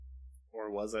Or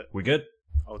was it? We good?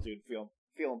 Oh, dude,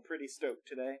 feeling pretty stoked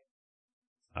today.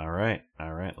 All right,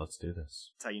 let's do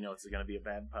this. That's how you know it's going to be a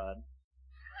bad pod.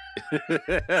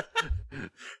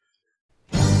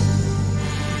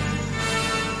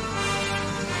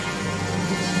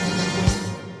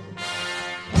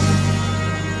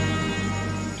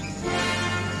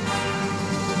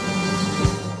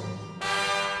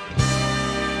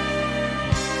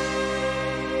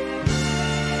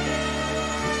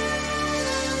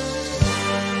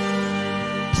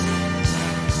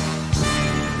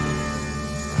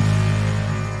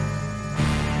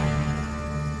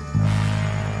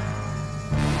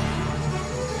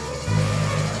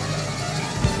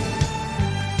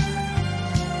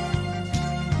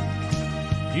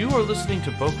 You are listening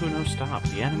to Boku no Stop,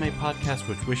 the anime podcast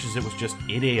which wishes it was just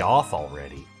id off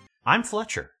already. I'm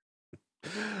Fletcher.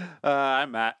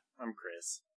 I'm Matt. I'm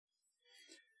Chris.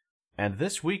 And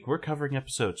this week we're covering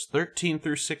episodes 13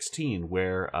 through 16,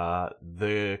 where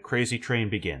the crazy train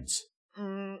begins.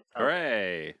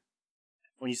 Hooray!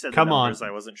 When you said Come the numbers, on.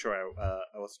 I wasn't sure I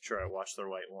watched the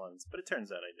right ones, but it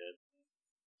turns out I did.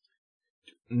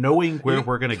 Knowing where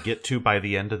we're going to get to by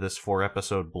the end of this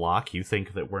 4-episode block, you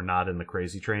think that we're not in the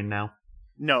crazy train now?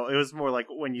 No, it was more like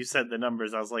when you said the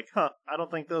numbers, I was like, I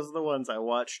don't think those are the ones I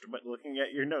watched, but looking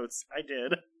at your notes, I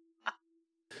did.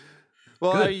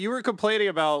 Well, Good. you were complaining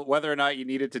about whether or not you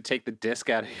needed to take the disc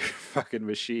out of your fucking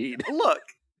machine. Look!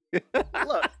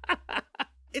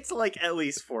 It's like at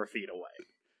least 4 feet away.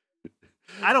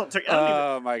 I don't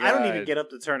My God. I don't even get up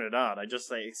to turn it on. I just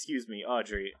say, "Excuse me,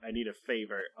 Audrey, I need a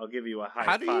favor. I'll give you a high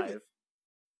five."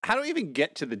 How do we even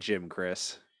get to the gym,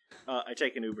 Chris? I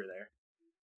take an Uber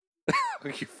there,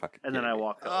 You fucking and then I idiot.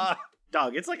 walk home.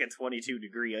 Dog, it's like a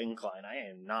 22-degree incline. I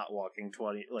am not walking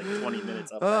 20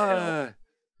 minutes up that hill.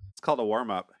 It's called a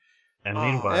warm-up. And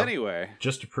meanwhile, Anyway.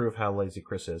 just to prove how lazy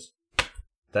Chris is,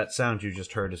 that sound you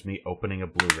just heard is me opening a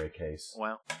Blu-ray case.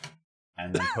 Wow.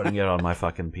 And then putting it on my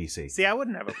fucking PC. See, I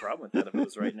wouldn't have a problem with that if it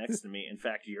was right next to me. In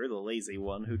fact, you're the lazy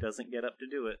one who doesn't get up to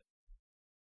do it.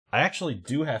 I actually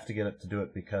do have to get up to do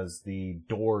it because the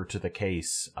door to the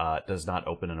case does not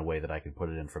open in a way that I can put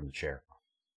it in from the chair.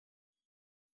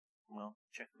 Well,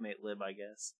 checkmate lib, I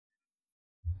guess.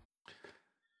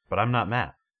 But I'm not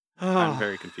Matt. I'm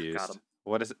very confused. Got him.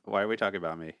 What is it? Why are we talking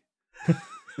about me?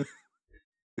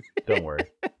 Don't worry.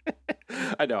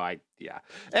 I know, yeah.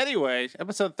 Anyway,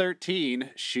 episode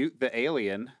 13, Shoot the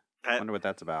Alien. I wonder what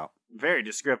that's about. Very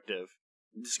descriptive.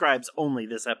 Describes only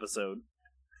this episode.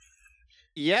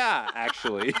 Yeah,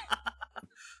 actually.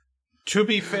 To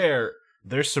be fair,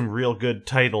 there's some real good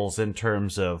titles in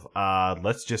terms of,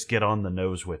 let's just get on the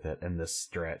nose with it in this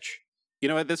stretch. You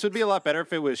know what? This would be a lot better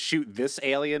if it was Shoot This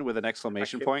Alien with an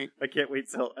exclamation point. I can't wait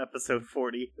till episode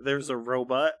 40. There's a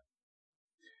robot.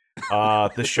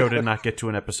 This show did not get to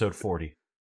an episode 40.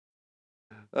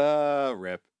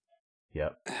 Rip.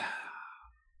 Yep.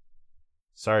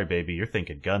 Sorry, baby, you're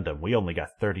thinking Gundam. We only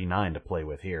got 39 to play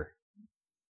with here.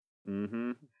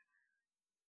 Mm-hmm.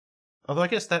 Although I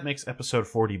guess that makes episode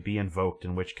 40 be invoked,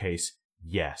 in which case,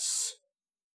 yes.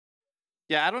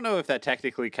 Yeah, I don't know if that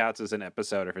technically counts as an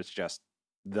episode or if it's just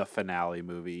the finale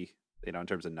movie, in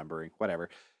terms of numbering. Whatever.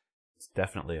 It's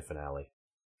definitely a finale.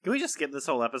 Can we just skip this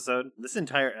whole episode? This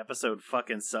entire episode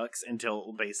fucking sucks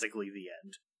until basically the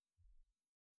end.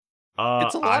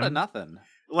 It's a lot of nothing.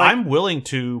 I'm willing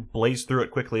to blaze through it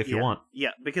quickly if you want.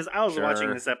 Yeah, because I was Sure. watching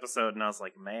this episode and I was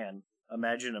like, man,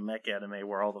 imagine a mech anime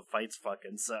where all the fights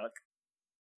fucking suck.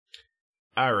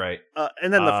 All right.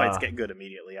 And then the fights get good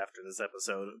immediately after this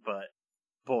episode, but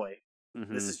boy,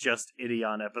 Mm-hmm. this is just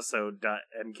Ideon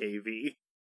episode.mkv.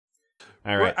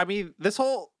 All right. I mean, this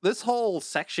whole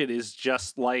section is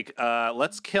just like,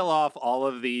 let's kill off all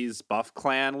of these Buff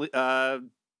Clan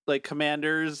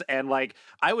commanders, and like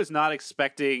I was not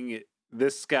expecting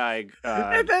this guy.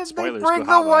 And then spoilers, they bring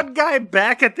the Guhama. one guy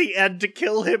back at the end to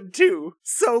kill him too.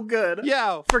 So good.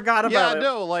 Yeah, Forgot about it.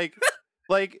 no, like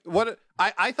what?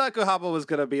 I thought Guhama was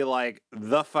gonna be like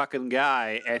the fucking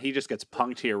guy, and he just gets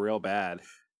punked here real bad.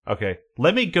 Okay,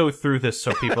 let me go through this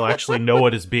so people actually know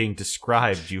what is being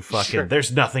described, you fucking... Sure.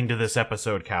 There's nothing to this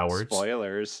episode, cowards.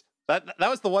 Spoilers. That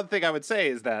was the one thing I would say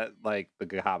is that, like, the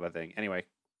Guhama thing. Anyway,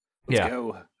 let's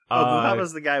go.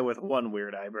 Guhama's the guy with one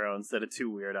weird eyebrow instead of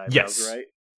 2 weird eyebrows, Yes. right?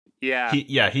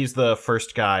 Yeah. He's the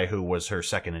first guy who was her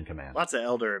second in command. Lots of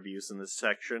elder abuse in this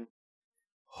section.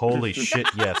 Holy shit,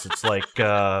 yes. It's like,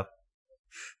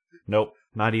 nope,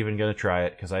 not even gonna try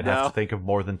it, because I'd have No. to think of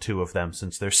more than 2 of them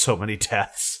since there's so many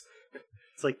deaths.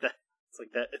 It's like that.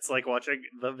 It's like watching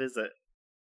The Visit.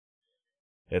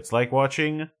 It's like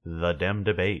watching the Dem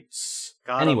Debates.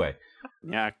 Got 'em. Anyway,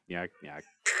 Yeah.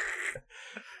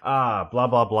 Blah,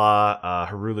 blah, blah.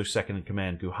 Harulu's second in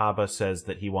command, Guhaba, says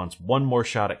that he wants one more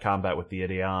shot at combat with the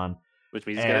Ideon. Which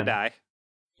means he's gonna die.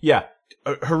 Yeah.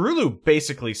 Harulu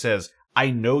basically says,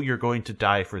 I know you're going to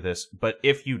die for this, but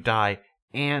if you die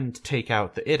and take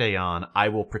out the Ideon, I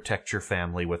will protect your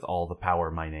family with all the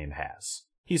power my name has.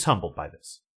 He's humbled by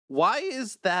this. Why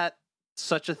is that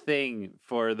such a thing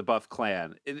for the Buff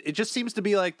Clan? It just seems to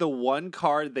be like the one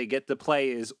card they get to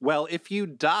play is, well, if you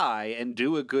die and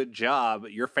do a good job,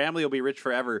 your family will be rich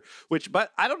forever.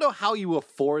 But I don't know how you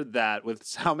afford that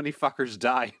with how many fuckers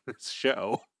die in this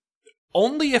show.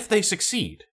 Only if they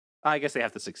succeed. I guess they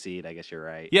have to succeed. I guess you're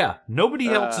right. Yeah, nobody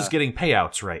else is getting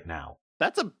payouts right now.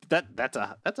 That's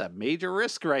a major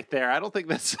risk right there. I don't think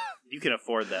that's You can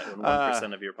afford that when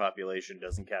 1% of your population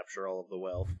doesn't capture all of the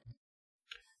wealth.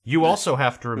 You also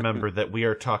have to remember that we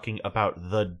are talking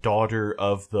about the daughter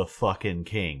of the fucking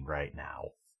king right now.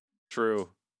 True.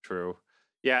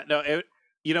 Yeah, no,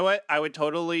 you know what? I would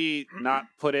totally not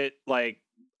put it like,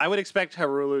 I would expect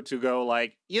Harulu to go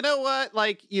like, you know what?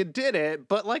 Like, you did it,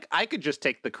 but like, I could just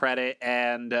take the credit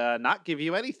and not give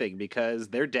you anything because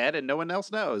they're dead and no one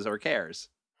else knows or cares.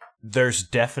 There's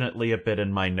definitely a bit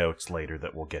in my notes later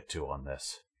that we'll get to on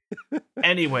this.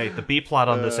 Anyway, the B-plot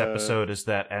on this episode is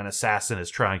that an assassin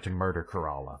is trying to murder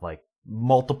Kerala. Like,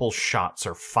 multiple shots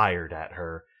are fired at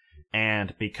her,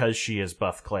 and because she is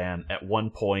Buff Clan, at one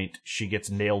point, she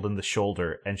gets nailed in the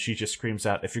shoulder, and she just screams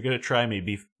out, if you're gonna try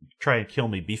and kill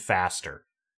me, be faster.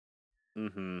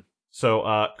 Mm-hmm. So,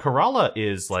 Kerala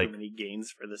is like... Too many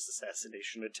gains for this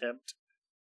assassination attempt.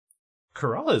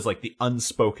 Kerala is like the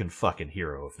unspoken fucking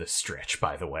hero of this stretch,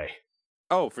 by the way.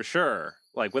 Oh, for sure.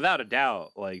 Like, without a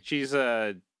doubt. Like, she's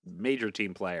a major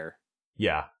team player.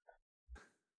 Yeah.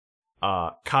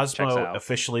 Cosmo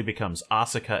officially becomes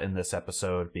Asuka in this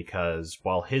episode because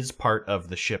while his part of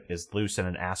the ship is loose in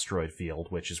an asteroid field,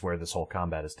 which is where this whole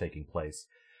combat is taking place,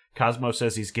 Cosmo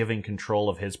says he's giving control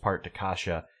of his part to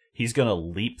Kasha. He's gonna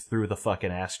leap through the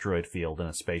fucking asteroid field in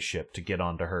a spaceship to get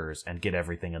onto hers and get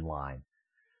everything in line.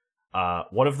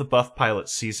 One of the buff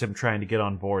pilots sees him trying to get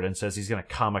on board and says he's gonna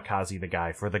kamikaze the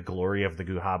guy for the glory of the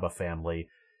Guhaba family.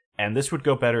 And this would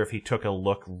go better if he took a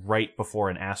look right before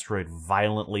an asteroid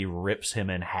violently rips him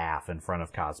in half in front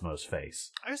of Cosmo's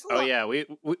face. Oh yeah,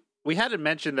 we had to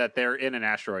mention that they're in an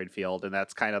asteroid field, and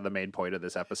that's kind of the main point of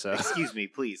this episode. Excuse me,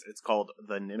 please. It's called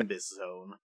the Nimbus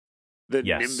Zone. The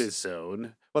Nimbus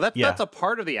Zone. Well, that's a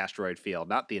part of the asteroid field,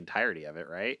 not the entirety of it,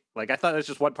 right? Like, I thought it was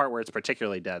just one part where it's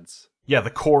particularly dense. Yeah, the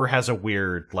core has a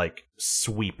weird, like,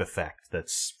 sweep effect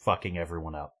that's fucking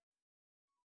everyone up.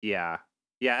 Yeah.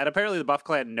 Yeah, and apparently the Buff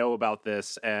Clan know about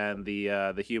this, and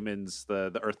the humans,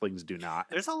 the Earthlings, do not.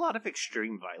 There's a lot of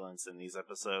extreme violence in these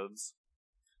episodes.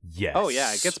 Yes. Oh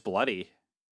yeah, it gets bloody.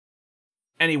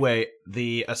 Anyway,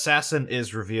 the assassin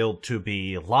is revealed to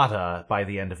be Lotta by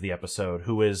the end of the episode,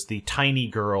 who is the tiny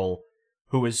girl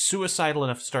who is suicidal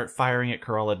enough to start firing at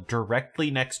Kerala directly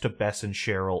next to Bess and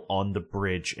Cheryl on the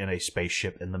bridge in a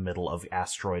spaceship in the middle of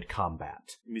asteroid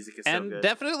combat. Music is so good. And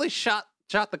definitely shot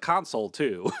the console,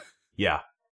 too. Yeah.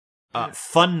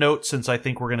 Fun note, since I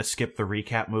think we're going to skip the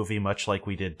recap movie, much like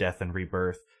we did Death and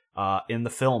Rebirth. In the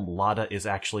film, Lotta is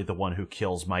actually the one who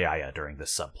kills Mayaya during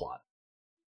this subplot.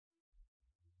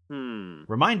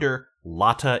 Reminder,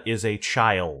 Lotta is a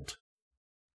child.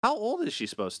 How old is she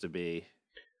supposed to be?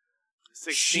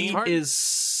 16? She is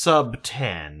sub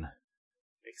 10.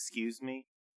 Excuse me?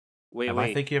 Wait. Am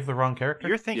I thinking of the wrong character?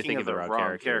 You're thinking of the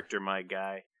wrong character, my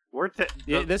guy.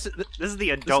 This is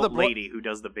the adult lady who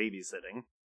does the babysitting.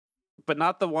 But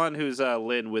not the one who's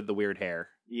Lynn with the weird hair.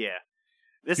 Yeah.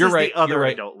 This You're is right, the other you're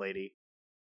right. adult lady.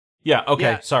 Yeah, okay,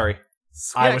 Yeah. sorry.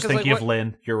 I was thinking of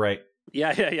Lynn. You're right.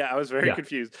 Yeah. I was very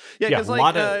confused. Yeah, Yeah, because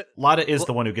like Lotta is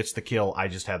the one who gets the kill. I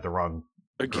just had the wrong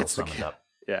girl gets the summoned kill. up.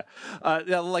 Yeah.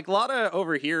 Like Lotta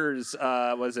overhears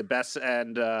was it Bess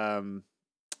and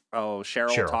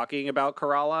Cheryl talking about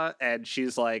Kerala, and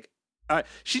she's like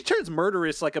she turns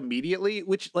murderous like immediately,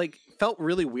 which like felt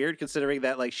really weird considering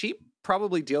that like she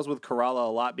probably deals with Kerala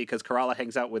a lot because Kerala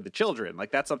hangs out with the children.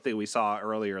 Like that's something we saw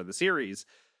earlier in the series.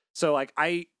 So like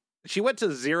she went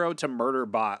to 0 to murder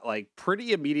bot like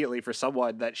pretty immediately for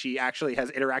someone that she actually has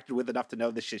interacted with enough to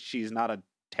know that she's not a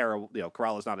terrible,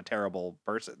 Kerala's not a terrible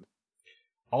person.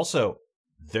 Also,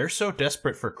 they're so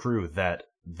desperate for crew that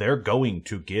they're going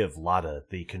to give Lotta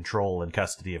the control and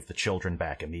custody of the children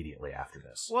back immediately after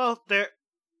this. Well,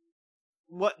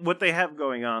 what they have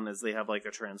going on is they have like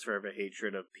a transfer of a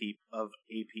hatred of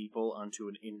a people onto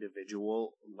an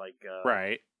individual, like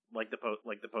right, like the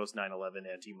post 9/11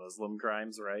 anti-Muslim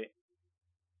crimes, right?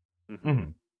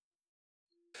 Mm-hmm.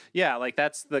 Yeah, like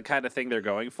that's the kind of thing they're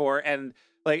going for, and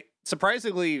like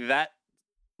surprisingly, that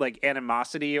like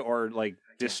animosity or like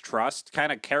distrust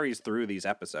kind of carries through these I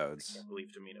episodes. can't believe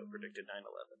Tomino predicted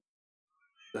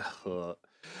 9/11.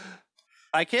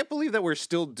 I can't believe that we're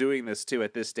still doing this too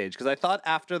at this stage, because I thought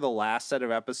after the last set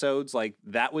of episodes, like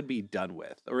that would be done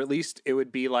with, or at least it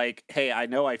would be like, hey, I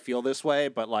know I feel this way,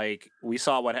 but like we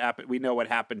saw what happened, we know what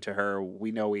happened to her,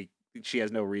 we know she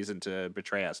has no reason to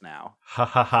betray us now. Ha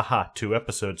ha ha ha. 2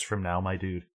 episodes from now, my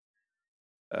dude.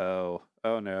 Oh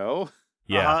no.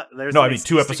 Yeah. There's No, an I mean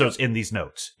 2 excuse episodes in these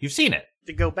notes. You've seen it.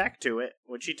 to go back to it.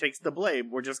 When she takes the blame,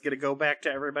 we're just gonna go back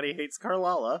to everybody hates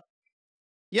Carlala.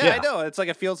 Yeah, Yeah. I know. It's like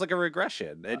it feels like a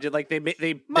regression. It just, like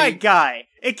My guy,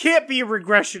 it can't be a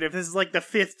regression if this is like the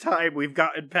 5th time we've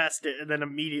gotten past it and then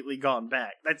immediately gone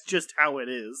back. That's just how it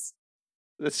is.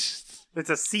 It's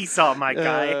a seesaw, my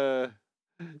guy.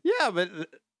 Yeah, but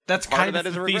That's part kind of of that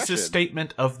is a the regression. thesis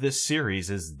statement of this series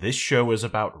is this show is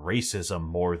about racism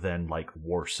more than like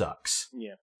war sucks.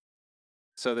 Yeah.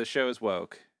 so the show is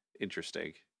woke.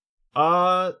 Interesting.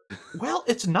 Well,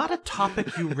 it's not a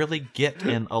topic you really get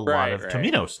in a lot Right, of right.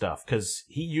 Tomino stuff, because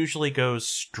he usually goes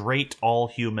straight all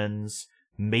humans,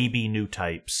 maybe new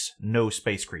types, no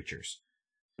space creatures.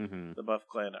 Mm-hmm. The Buff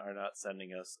Clan are not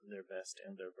sending us their best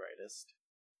and their brightest.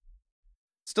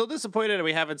 Still disappointed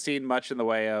we haven't seen much in the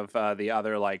way of the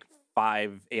other like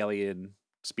 5 alien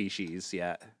species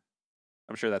yet.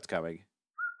 I'm sure that's coming.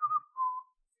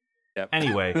 Yep.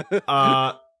 Anyway,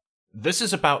 this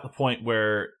is about the point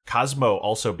where Cosmo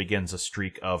also begins a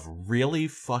streak of really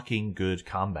fucking good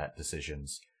combat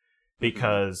decisions.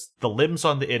 Because the limbs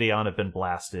on the Idion have been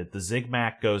blasted, the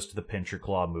Zigmac goes to the pincher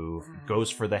claw move, goes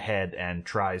for the head, and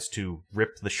tries to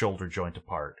rip the shoulder joint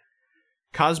apart.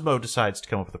 Cosmo decides to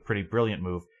come up with a pretty brilliant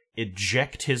move,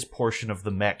 eject his portion of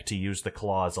the mech to use the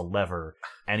claw as a lever,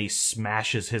 and he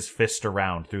smashes his fist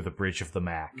around through the bridge of the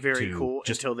Mac. Very to cool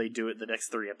just until they do it the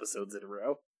next 3 episodes in a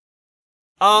row.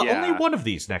 Yeah. Only one of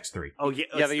these next 3. Oh, yeah.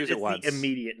 Yeah, they use it it's once. the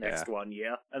immediate next one,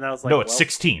 yeah. And I was like, No, it's well,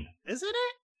 16. Isn't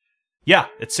it? Yeah,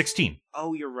 it's 16.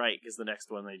 Oh, you're right, because the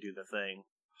next one they do the thing.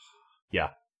 Yeah.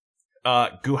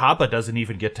 Guhaba doesn't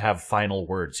even get to have final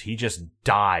words. He just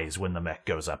dies when the mech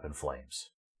goes up in flames.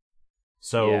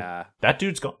 So, Yeah. that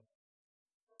dude's gone.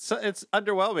 So it's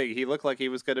underwhelming. He looked like he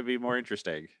was going to be more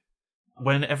interesting.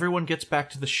 When everyone gets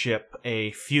back to the ship,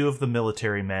 a few of the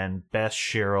military men, Bess,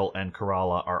 Cheryl, and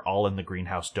Kerala, are all in the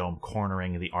greenhouse dome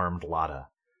cornering the armed Lada.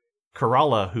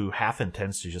 Kerala, who half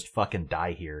intends to just fucking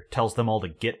die here, tells them all to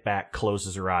get back,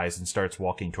 closes her eyes, and starts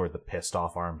walking toward the pissed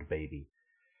off armed baby.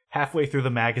 Halfway through the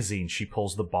magazine, she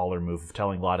pulls the baller move of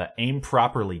telling Lada, aim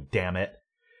properly, damn it.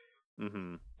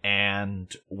 Mm-hmm.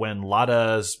 And when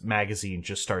Lada's magazine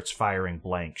just starts firing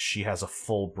blanks, she has a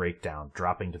full breakdown,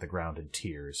 dropping to the ground in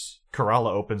tears.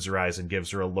 Kerala opens her eyes and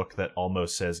gives her a look that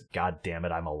almost says, God damn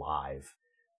it, I'm alive.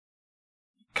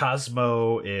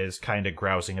 Cosmo is kind of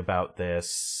grousing about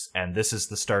this, and this is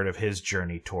the start of his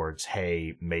journey towards,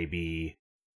 hey, maybe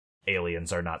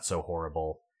aliens are not so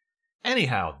horrible.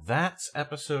 Anyhow, that's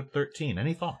episode 13.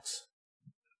 Any thoughts?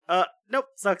 Nope,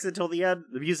 sucks until the end.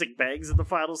 The music bangs in the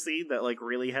final scene, that like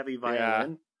really heavy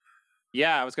violin.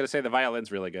 Yeah, I was going to say the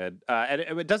violin's really good. And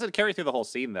it doesn't carry through the whole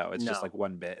scene, though. It's just No. like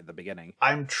one bit at the beginning.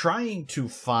 I'm trying to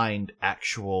find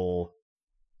actual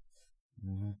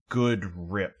good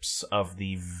rips of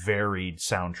the varied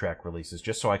soundtrack releases,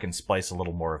 just so I can splice a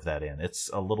little more of that in. It's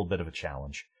a little bit of a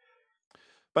challenge.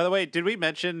 By the way, did we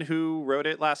mention who wrote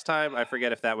it last time? I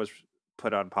forget if that was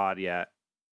put on pod yet.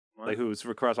 What? Like who's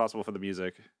responsible for the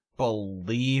music?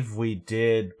 Believe we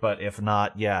did, but if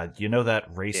not, yeah, you know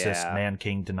that racist Yeah. Man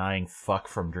King denying fuck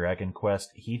from Dragon Quest?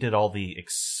 He did all the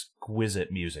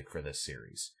exquisite music for this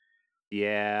series.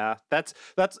 Yeah, that's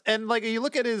and like you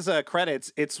look at his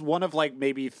credits, it's one of like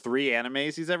maybe 3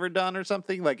 animes he's ever done or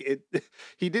something. Like it,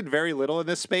 he did very little in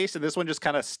this space, and this one just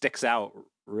kind of sticks out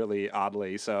really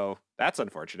oddly. So that's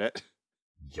unfortunate.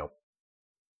 Yup.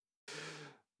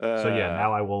 So yeah,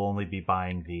 now I will only be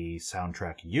buying the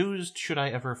soundtrack used, should I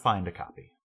ever find a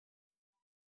copy.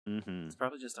 Mm-hmm. It's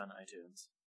probably just on iTunes.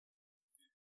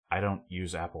 I don't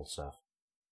use Apple stuff.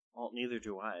 Well, neither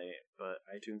do I, but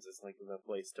iTunes is like the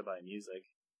place to buy music.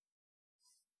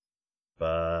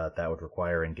 But that would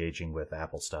require engaging with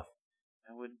Apple stuff.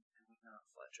 I would not,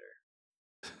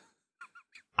 Fletcher.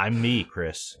 I'm me,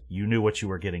 Chris. You knew what you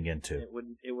were getting into. It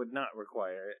would not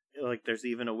require it. Like, there's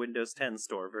even a Windows 10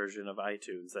 store version of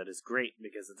iTunes that is great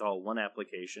because it's all one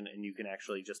application and you can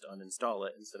actually just uninstall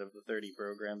it instead of the 30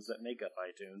 programs that make up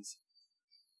iTunes.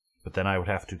 But then I would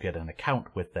have to get an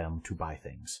account with them to buy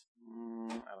things. I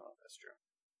don't know if that's true.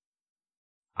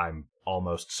 I'm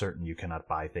almost certain you cannot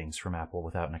buy things from Apple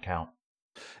without an account.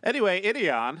 Anyway,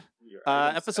 Idion, Your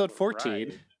items episode have 14.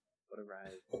 arrived. What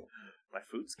arrived? My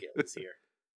food scale is here.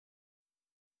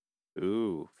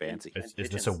 Ooh, fancy. Is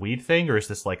this a weed thing, or is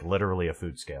this like literally a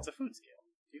food scale? It's a food scale.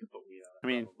 You can put weed on it, I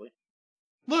mean, probably.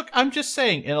 Look, I'm just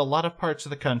saying, in a lot of parts of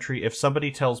the country, if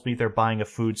somebody tells me they're buying a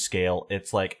food scale,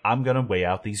 it's like, I'm gonna weigh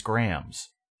out these grams.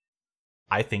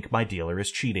 I think my dealer is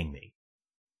cheating me.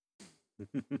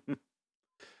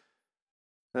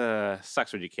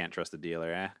 Sucks when you can't trust a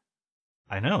dealer, eh?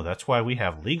 I know, that's why we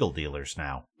have legal dealers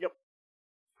now. Yep.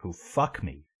 Who fuck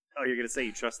me. Oh, you're gonna say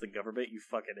you trust the government, you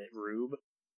fucking rube?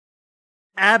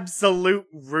 Absolute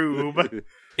rube!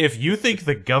 If you think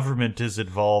the government is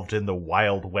involved in the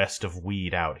wild west of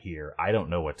weed out here, I don't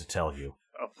know what to tell you.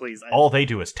 Oh, please. All they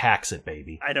do is tax it,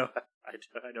 baby. I know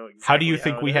exactly. How do you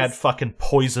think it we is. had fucking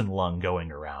poison lung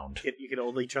going around? You can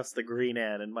only trust the Green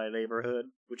Anne in my neighborhood,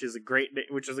 which is a great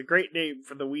name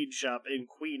for the weed shop in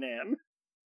Queen Anne.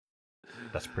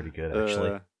 That's pretty good,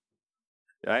 actually.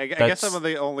 I guess I'm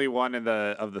the only one of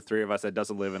the three of us that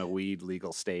doesn't live in a weed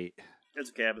legal state. It's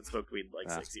okay, I haven't smoked weed in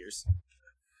like 6 years.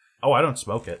 Oh, I don't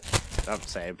smoke it. I'm the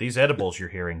same. These edibles you're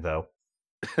hearing, though.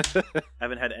 I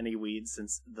haven't had any weed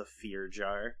since the Fear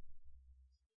Jar.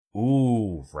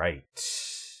 Ooh, right.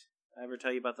 I ever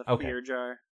tell you about the Okay. Fear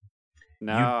Jar?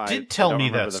 No, You did I tell don't me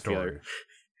remember that the story. feeling.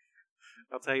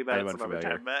 I'll tell you about it I'm some other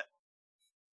unfamiliar. time, Matt.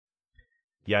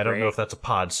 Yeah, I don't know Great. if that's a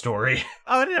pod story.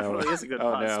 Oh, it definitely is a good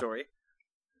Oh, pod no. story.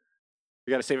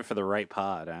 We gotta save it for the right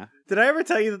pod, huh? Did I ever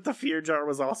tell you that the Fear Jar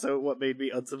was also what made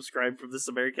me unsubscribe from This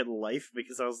American Life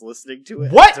because I was listening to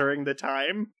it What? during the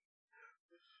time?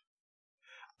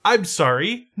 I'm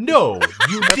sorry. No,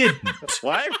 you didn't.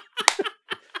 What?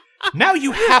 Now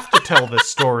you have to tell this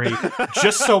story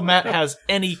just so Matt has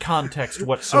any context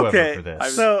whatsoever Okay, for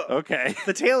this. So, Okay.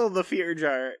 the tale of the Fear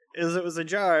Jar is it was a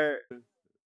jar.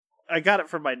 I got it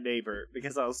from my neighbor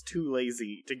because I was too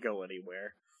lazy to go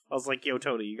anywhere. I was like, yo,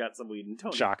 Tony, you got some weed?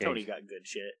 And Shocking. Tony got good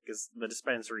shit because the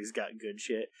dispensary's got good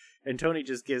shit. And Tony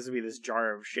just gives me this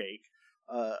jar of shake.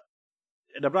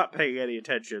 And I'm not paying any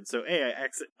attention. So,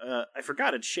 I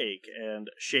forgot it's shake. And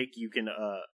shake, you can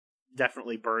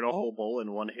definitely burn a whole bowl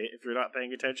in one hit if you're not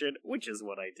paying attention, which is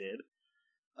what I did.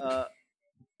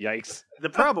 Yikes. The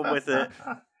problem with it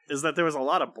is that there was a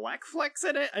lot of black flecks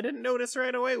in it I didn't notice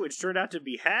right away, which turned out to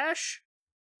be hash.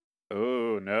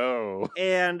 Oh, no.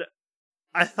 And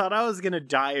I thought I was gonna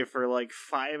die for like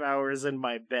 5 hours in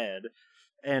my bed.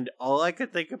 And all I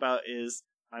could think about is,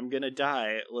 I'm gonna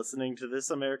die listening to This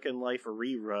American Life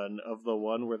rerun of the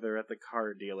one where they're at the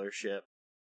car dealership.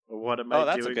 What am I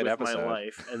that's a doing good with episode. my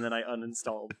life? And then I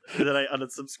uninstalled. And then I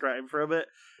unsubscribed from it.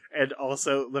 And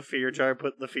also, the Fear Jar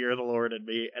put the fear of the Lord in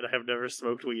me, and I have never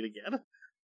smoked weed again.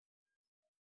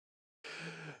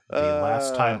 The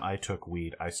last time I took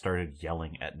weed, I started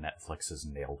yelling at Netflix's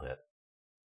Nailed It.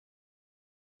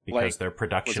 Because Like, their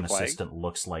production was it playing? assistant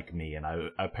looks like me, and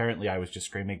I was just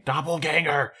screaming,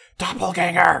 Doppelganger!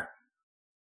 Doppelganger!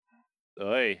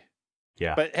 Oy.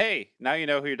 Yeah. But hey, now you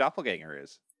know who your doppelganger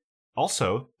is.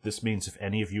 Also, this means if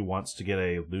any of you wants to get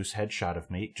a loose headshot of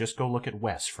me, just go look at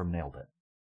Wes from Nailed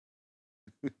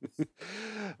It.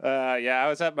 Yeah, I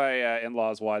was at my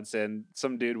in-laws once, and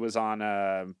some dude was on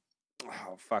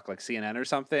like CNN or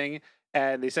something,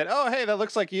 and they said, "Oh, hey, that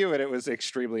looks like you," and it was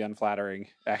extremely unflattering,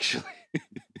 actually.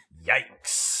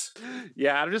 Yikes!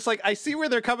 Yeah, I'm just like, I see where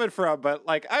they're coming from, but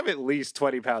like, I'm at least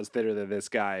 20 pounds thinner than this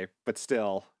guy, but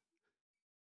still,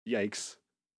 yikes.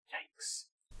 Yikes.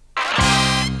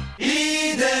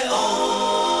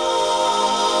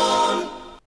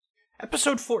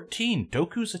 Episode 14,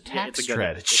 Doku's attack it's a Gundam.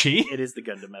 strategy. It is the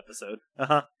Gundam episode.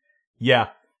 Uh-huh. Yeah,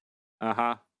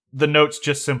 Uh-huh. the notes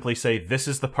just simply say, this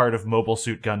is the part of Mobile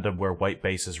Suit Gundam where White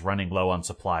Base is running low on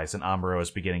supplies and Amuro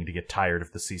is beginning to get tired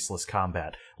of the ceaseless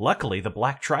combat. Luckily, the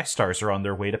Black Tri-Stars are on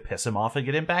their way to piss him off and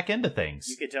get him back into things.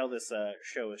 You can tell this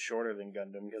show is shorter than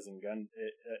Gundam because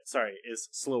is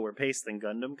slower paced than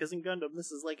Gundam because in Gundam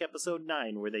this is like episode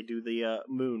 9 where they do the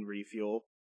moon refuel.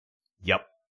 Yep.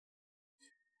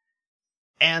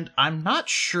 And I'm not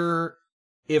sure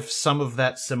if some of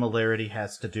that similarity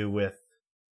has to do with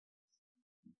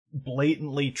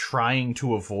blatantly trying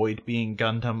to avoid being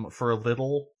Gundam for a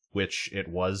little, which it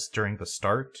was during the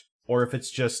start, or if it's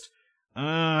just,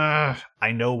 I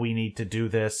know we need to do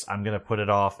this, I'm gonna put it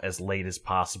off as late as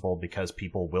possible because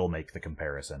people will make the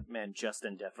comparison. Man,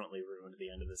 Justin definitely ruined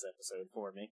the end of this episode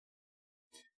for me.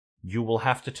 You will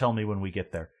have to tell me when we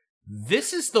get there.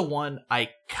 This is the one I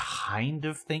kind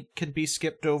of think can be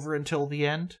skipped over until the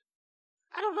end.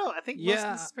 I don't know. I think most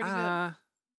of this is pretty good.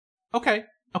 Okay.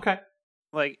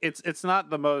 Like, it's not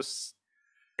the most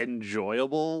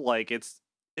enjoyable. Like, it's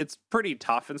pretty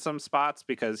tough in some spots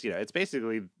because, it's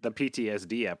basically the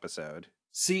PTSD episode.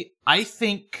 See, I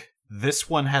think This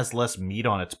one has less meat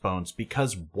on its bones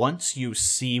because once you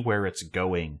see where it's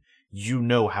going, you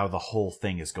know how the whole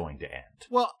thing is going to end.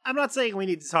 Well, I'm not saying we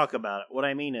need to talk about it. What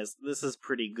I mean is, this is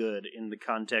pretty good in the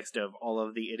context of all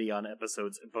of the Ideon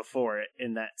episodes before it,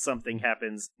 in that something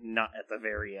happens not at the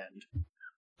very end.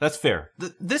 That's fair.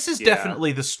 This is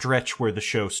definitely the stretch where the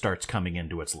show starts coming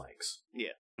into its legs.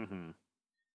 Yeah. Mm-hmm.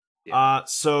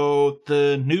 So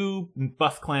the new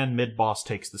Buff Clan mid-boss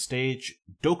takes the stage.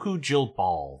 Doku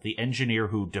Jilbal, the engineer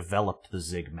who developed the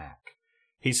Zigmak.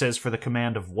 He says for the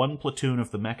command of one platoon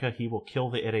of the mecha, he will kill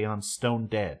the Ideon stone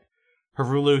dead.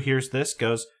 Harulu hears this,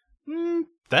 goes,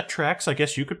 that tracks, I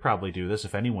guess you could probably do this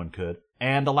if anyone could,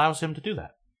 and allows him to do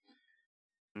that.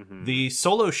 Mm-hmm. The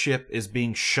solo ship is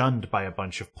being shunned by a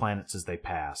bunch of planets as they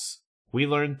pass. We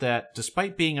learned that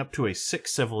despite being up to a 6th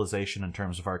civilization in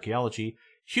terms of archaeology,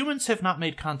 humans have not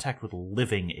made contact with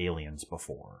living aliens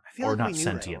before, I feel or like we not knew that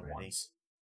sentient already. ones.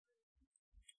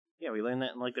 Yeah, we learned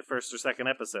that in like the first or second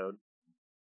episode.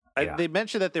 Yeah. They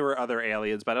mentioned that there were other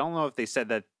aliens, but I don't know if they said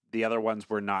that the other ones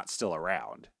were not still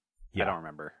around. Yeah. I don't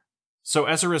remember. So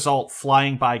as a result,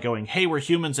 flying by going, hey, we're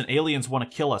humans and aliens want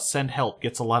to kill us, send help,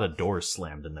 gets a lot of doors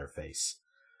slammed in their face.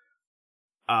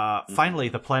 Finally,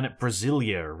 the planet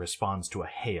Brasilia responds to a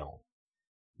hail.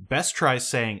 Best tries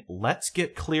saying, let's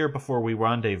get clear before we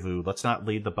rendezvous, let's not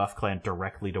lead the Buff Clan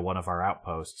directly to one of our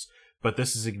outposts, but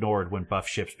this is ignored when Buff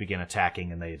ships begin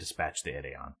attacking and they dispatch the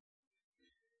Ideon.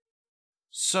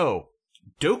 So,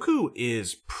 Doku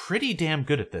is pretty damn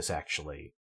good at this,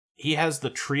 actually. He has the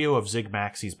trio of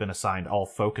Zigmaks he's been assigned all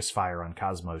focus fire on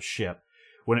Cosmo's ship.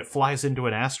 When it flies into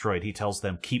an asteroid, he tells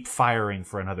them keep firing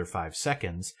for another 5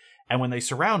 seconds, and when they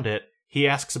surround it, he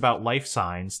asks about life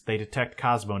signs, they detect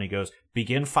Cosmo, and he goes,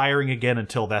 begin firing again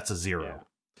until that's a 0. Yeah.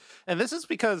 And this is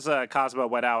because Cosmo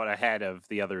went out ahead of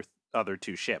the other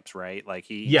two ships, right? Like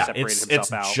he separated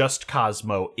himself out. It's just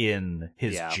Cosmo in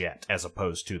his Yeah. jet as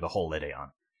opposed to the whole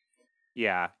Ideon.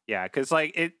 Yeah, because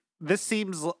like this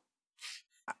seems,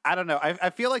 I don't know. I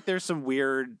feel like there's some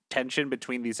weird tension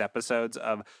between these episodes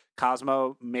of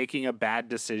Cosmo making a bad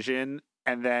decision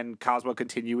and then Cosmo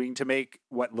continuing to make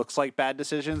what looks like bad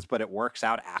decisions, but it works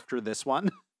out after this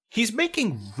one. He's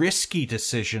making risky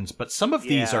decisions, but some of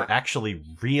these Yeah. are actually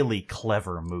really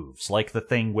clever moves, like the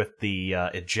thing with the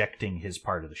ejecting his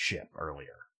part of the ship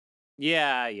earlier.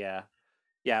 Yeah,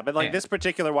 but like Yeah. this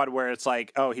particular one where it's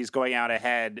like, oh, he's going out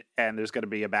ahead and there's going to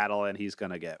be a battle and he's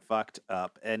going to get fucked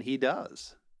up, and he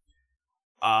does.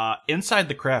 Inside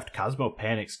the craft, Cosmo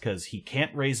panics because he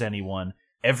can't raise anyone.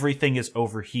 Everything is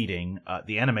overheating.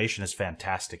 The animation is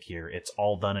fantastic here. It's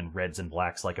all done in reds and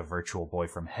blacks like a Virtual Boy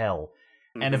from hell.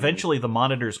 And eventually the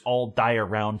monitors all die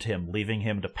around him, leaving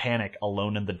him to panic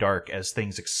alone in the dark as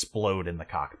things explode in the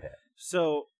cockpit.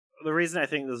 So, the reason I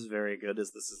think this is very good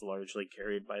is this is largely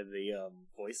carried by the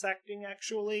voice acting,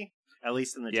 actually. At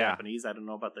least in the Yeah. Japanese. I don't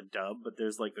know about the dub, but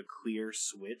there's like a clear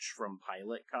switch from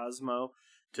pilot Cosmo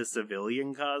to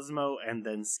civilian Cosmo and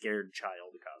then scared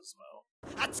child Cosmo.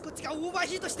 あちこちがオーバー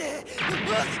ヒートして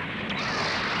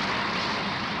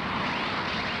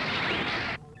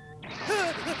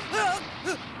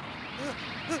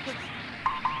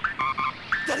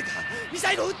誰かミ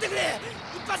サイルを撃ってくれ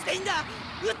一発でいいんだ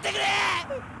撃ってくれ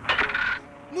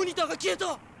モニターが消え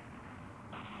た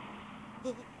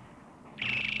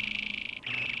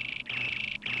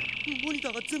モニタ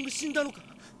ーが全部死んだのか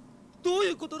どう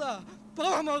いうことだパ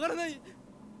ワーも上がらない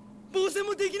防戦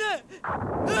もできない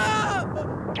ああ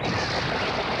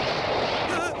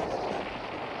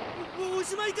お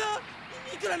しまいか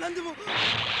いくらなんでも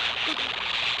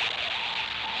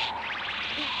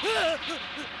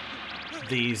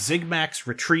The Zigmaks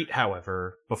retreat,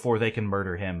 however, before they can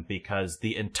murder him because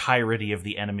the entirety of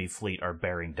the enemy fleet are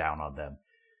bearing down on them.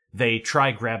 They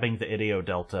try grabbing the Ideo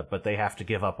Delta, but they have to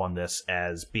give up on this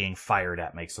as being fired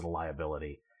at makes it a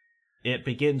liability. It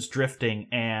begins drifting,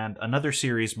 and another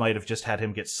series might have just had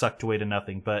him get sucked away to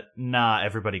nothing, but nah,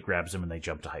 everybody grabs him and they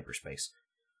jump to hyperspace.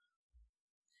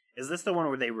 Is this the one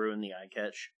where they ruin the eye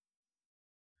catch?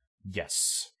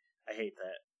 Yes, I hate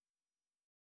that.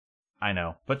 I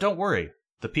know. But don't worry,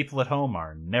 the people at home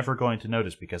are never going to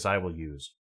notice because I will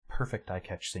use perfect eye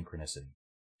catch synchronicity.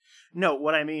 No,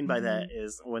 what I mean by that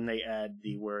is when they add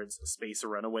the words Space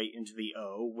Runaway into the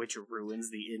O, which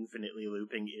ruins the infinitely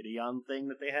looping Ideon thing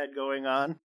that they had going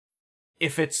on.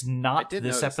 If it's not did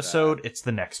this notice episode, it's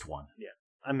the next one. Yeah,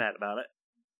 I'm mad about it.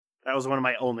 That was one of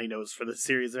my only notes for this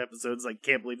series of episodes. I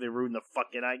can't believe they ruined the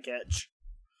fucking eye catch.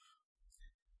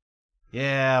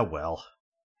 Yeah, well.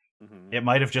 Mm-hmm. It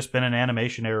might have just been an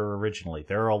animation error originally.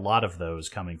 There are a lot of those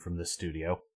coming from this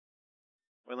studio.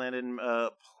 We land in,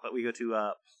 we go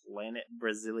to Planet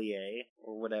Brasilia,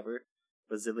 or whatever.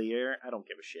 Basilier. I don't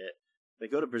give a shit. They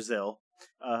go to Brazil,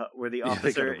 where the Yeah,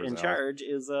 they go to officer in Brazil. charge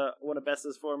is one of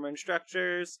Bess's former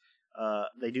instructors.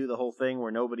 They do the whole thing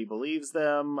where nobody believes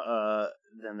them.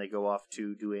 Then they go off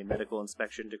to do a medical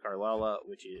inspection to Carlala,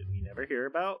 which we never hear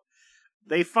about.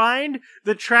 They find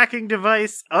the tracking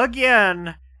device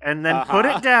again, and then put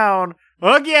it down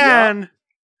again.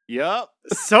 Yup.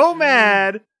 So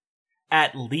mad.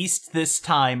 At least this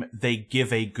time, they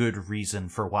give a good reason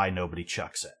for why nobody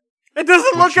chucks it. It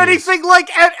doesn't Which look anything is- like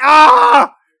it.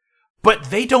 Ah! But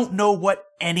they don't know what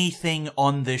anything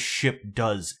on this ship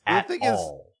does at thing is-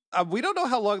 all. We don't know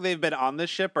how long they've been on this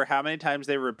ship or how many times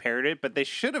they repaired it, but they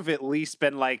should have at least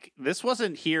been like, this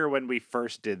wasn't here when we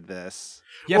first did this.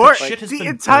 Yeah, Or but shit has the been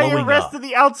entire blowing rest up. of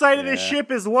the outside of this Yeah.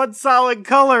 ship is one solid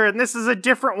color, and this is a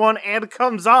different one and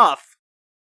comes off.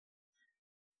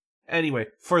 Anyway,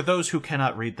 for those who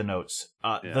cannot read the notes,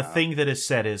 the Yeah. thing that is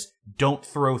said is, don't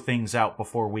throw things out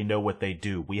before we know what they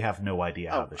do. We have no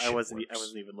idea how this shit I wasn't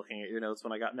works. even looking at your notes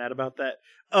when I got mad about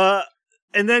that.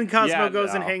 And then Cosmo Yeah,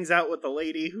 goes and no. hangs out with the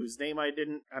lady whose name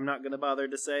I'm not going to bother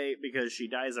to say because she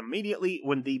dies immediately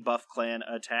when the Buff Clan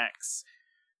attacks.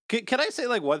 Can I say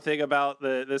like one thing about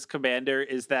this commander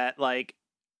is that like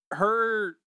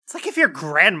her It's like if your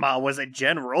grandma was a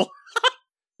general.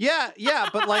 yeah,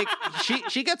 but like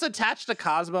she gets attached to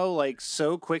Cosmo like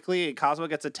so quickly, and Cosmo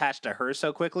gets attached to her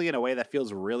so quickly in a way that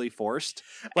feels really forced.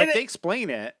 Like And they explain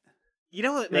it. You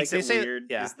know what Like, makes they it say- weird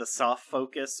yeah. is the soft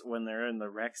focus when they're in the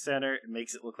rec center. It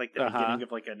makes it look like the Uh-huh. beginning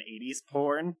of like an 80s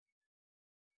porn.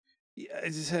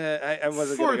 Yeah, I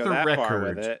wasn't For gonna go the that far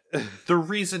with record, it. The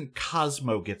reason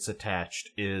Cosmo gets attached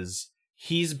is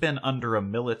he's been under a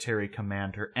military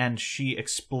commander, and she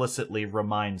explicitly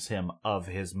reminds him of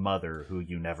his mother, who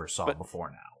you never saw But-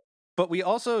 before now. But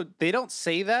they don't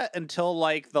say that until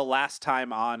like the last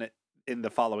time on in the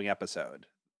following episode.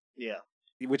 Yeah.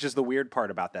 Which is the weird part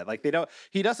about that. Like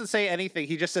he doesn't say anything.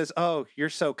 He just says, "Oh, you're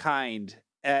so kind,"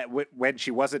 when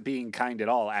she wasn't being kind at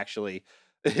all, actually,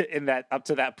 in that up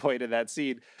to that point in that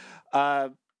scene.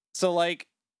 So like,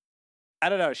 I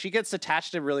don't know. She gets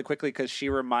attached to him really quickly because she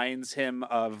reminds him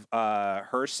of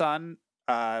her son,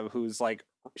 who's like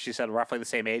she said roughly the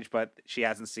same age, but she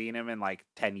hasn't seen him in like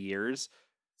 10 years.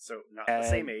 So not the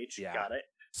same And- age. yeah. Got it.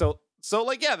 So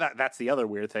like, yeah, that's the other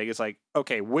weird thing. It's like,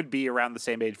 okay, would be around the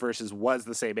same age versus was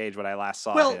the same age when I last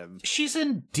saw Well, him. she's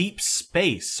in deep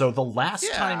space, so the last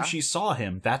Yeah. time she saw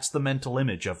him, that's the mental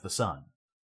image of the sun.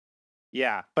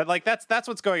 Yeah, but like that's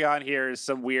what's going on here is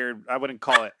some weird. I wouldn't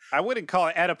call it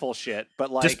Oedipal shit, but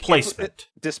like Displacement.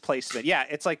 displacement. Yeah,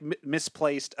 it's like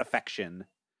misplaced affection,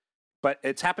 but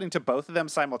it's happening to both of them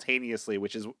simultaneously,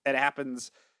 which is it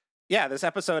happens. Yeah, this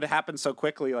episode happens so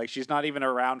quickly. Like she's not even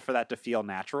around for that to feel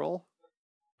natural.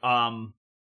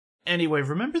 Anyway,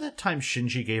 remember that time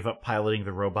Shinji gave up piloting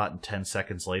the robot and 10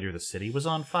 seconds later the city was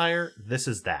on fire? This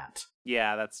is that.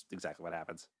 Yeah, that's exactly what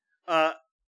happens.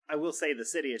 I will say the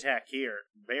city attack here,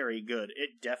 very good.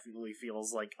 It definitely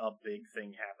feels like a big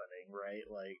thing happening, right?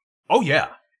 Like Oh, yeah.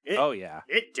 Oh yeah,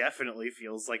 it definitely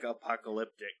feels like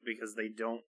apocalyptic because they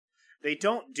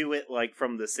don't do it like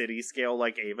from the city scale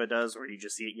like Ava does, where you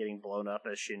just see it getting blown up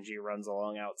as Shinji runs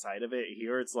along outside of it.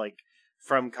 Here it's like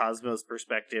from Cosmo's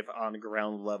perspective on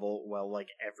ground level, while like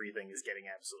everything is getting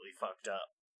absolutely fucked up.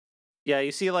 yeah.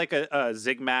 You see like a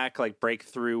Zigmac like break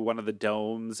through one of the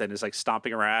domes and is like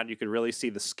stomping around. You could really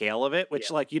see the scale of it, which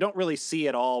Yeah. like you don't really see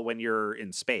at all when you're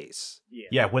in space.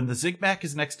 Yeah, when the Zigmac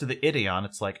is next to the Ideon,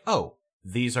 it's like, oh,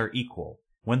 these are equal.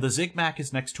 When the Zigmac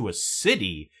is next to a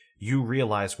city, you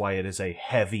realize why it is a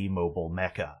heavy mobile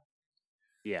mecha.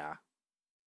 Yeah.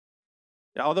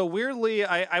 Although weirdly,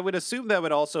 I would assume that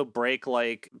would also break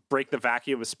the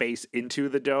vacuum of space into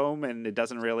the dome, and it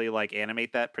doesn't really like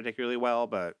animate that particularly well.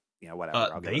 But you know, whatever.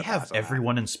 I'll give They it a have pass on that.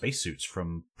 everyone in spacesuits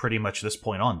from pretty much this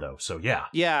point on, though, so yeah.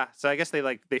 Yeah, so I guess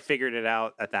they figured it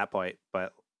out at that point.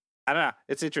 But I don't know.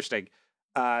 It's interesting.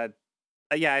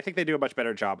 Yeah, I think they do a much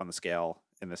better job on the scale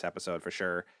in this episode for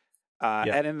sure.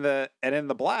 Yeah. And in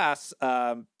the blast,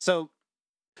 so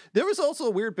there was also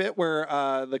a weird bit where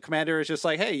the commander is just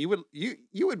like, "Hey, you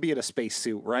would be in a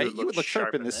spacesuit, right? You would look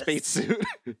sharp in this spacesuit."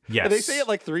 Yes. And they say it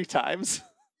like 3 times.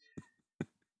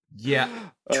 Yeah.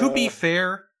 To be Uh,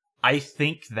 fair, I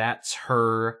think that's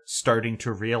her starting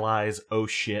to realize, oh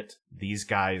shit, these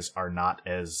guys are not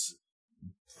as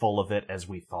full of it as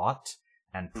we thought,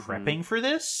 and Mhm. prepping for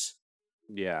this.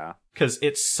 Yeah. Because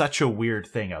it's such a weird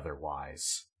thing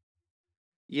otherwise.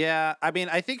 Yeah, I mean,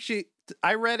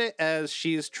 I read it as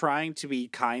she's trying to be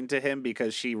kind to him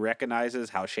because she recognizes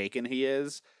how shaken he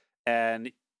is,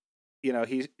 and you know,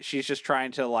 she's just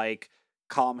trying to like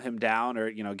calm him down or,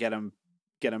 you know, get him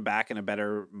back in a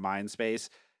better mind space.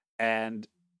 and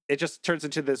it just turns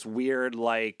into this weird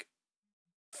like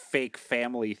fake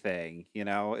family thing.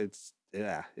 It's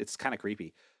kind of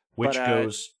creepy. Which But,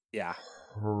 goes Yeah.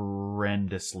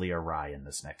 horrendously awry in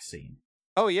this next scene.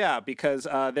 Oh yeah, because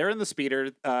they're in the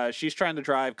speeder. She's trying to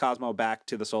drive Cosmo back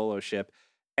to the Solo ship,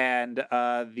 and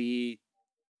I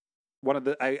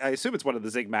assume it's one of the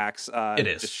Zigmax. It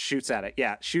is. Just shoots at it.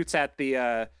 Yeah, shoots at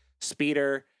the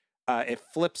speeder. It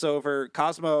flips over.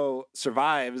 Cosmo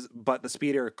survives, but the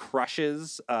speeder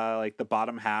crushes like the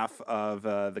bottom half of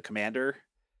the commander.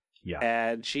 Yeah.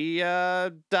 And she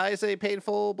dies a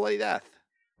painful, bloody death.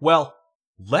 Well,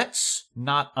 let's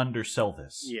not undersell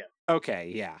this. Yeah.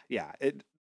 Okay, yeah.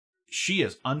 She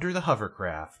is under the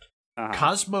hovercraft. Uh-huh.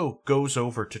 Cosmo goes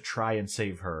over to try and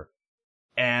save her,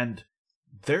 and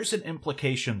there's an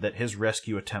implication that his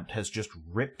rescue attempt has just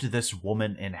ripped this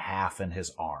woman in half in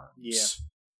his arms.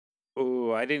 Yeah.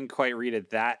 Ooh, I didn't quite read it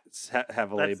that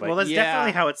heavily, but that's yeah.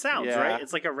 definitely how it sounds, Yeah. right?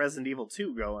 It's like a Resident Evil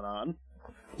 2 going on.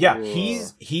 Yeah,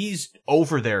 Ooh. he's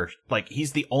over there, like,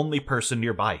 he's the only person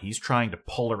nearby. He's trying to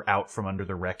pull her out from under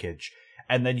the wreckage,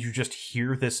 and then you just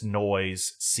hear this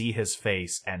noise, see his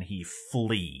face, and he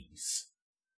flees.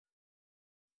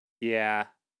 Yeah,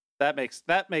 that makes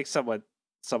somewhat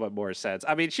more sense.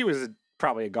 I mean, she was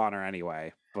probably a goner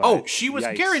anyway. But Oh, she was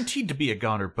yikes. guaranteed to be a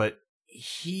goner, but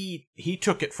he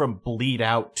took it from bleed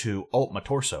out to my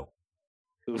torso.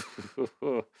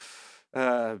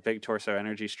 Big torso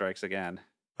energy strikes again.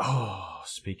 Oh,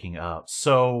 speaking of,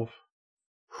 so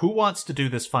who wants to do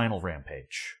this final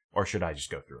rampage, or should I just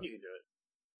go through it? You can do it.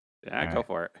 Yeah, All go right.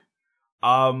 for it.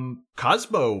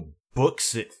 Cosmo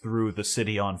books it through the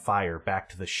city on fire back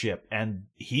to the ship, and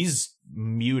he's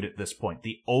mute at this point.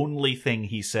 The only thing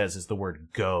he says is the word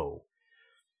go.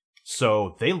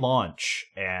 So they launch,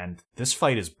 and this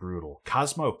fight is brutal.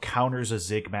 Cosmo counters a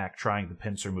Zigmac trying the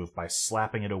pincer move by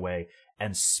slapping it away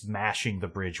and smashing the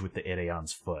bridge with the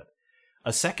Ideon's foot.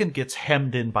 A second gets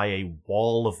hemmed in by a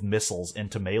wall of missiles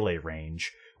into melee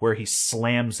range, where he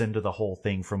slams into the whole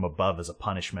thing from above as a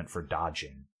punishment for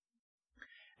dodging.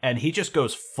 And he just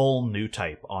goes full new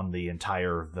type on the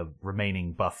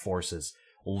remaining buff forces,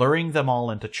 luring them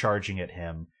all into charging at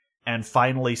him, and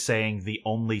finally saying the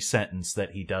only sentence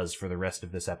that he does for the rest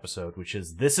of this episode, which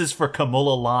is, "This is for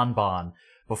Kamula Lanban,"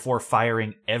 before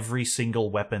firing every single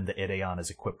weapon the Ideon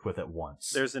is equipped with at once.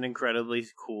 There's an incredibly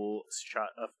cool shot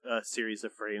of a series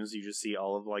of frames. You just see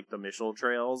all of like the missile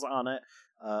trails on it.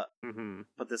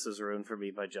 But this was ruined for me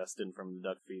by Justin from the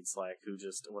Duckfeed Slack, who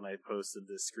just, when I posted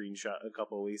this screenshot a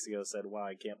couple of weeks ago, said, "Wow,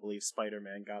 I can't believe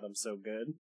Spider-Man got him so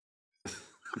good."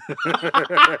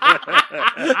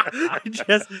 I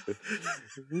just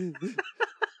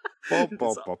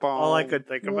all I could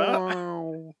think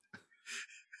about.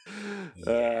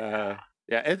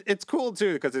 It's cool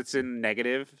too because it's in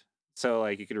negative, so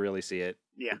like you can really see it.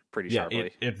 Yeah. Pretty Yeah,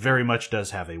 sharply. it very much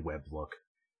does have a web look.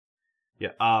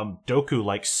 Yeah, Doku,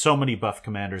 like so many buff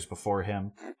commanders before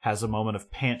him, has a moment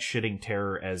of pants-shitting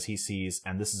terror as he sees,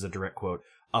 and this is a direct quote,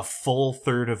 a full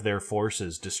third of their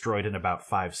forces destroyed in about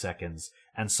 5 seconds,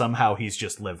 and somehow he's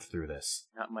just lived through this.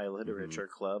 Not my literature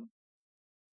club.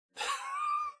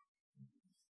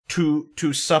 To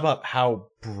sum up how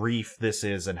brief this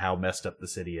is and how messed up the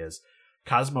city is,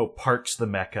 Cosmo parks the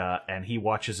mecha, and he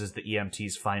watches as the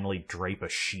EMTs finally drape a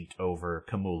sheet over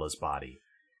Kamula's body.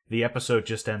 The episode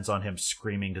just ends on him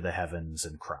screaming to the heavens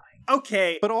and crying.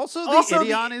 Okay. But also the Also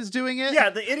Ideon is doing it? Yeah,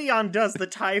 the Ideon does the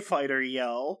TIE fighter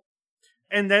yell.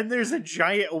 And then there's a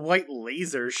giant white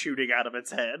laser shooting out of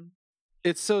its head.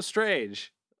 It's so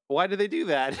strange. Why do they do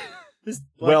that?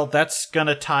 Well, that's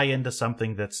gonna tie into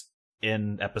something that's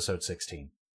in episode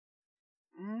 16.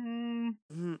 All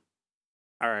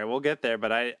right, we'll get there,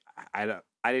 but I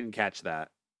didn't catch that.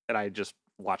 And I just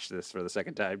watched this for the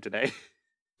second time today.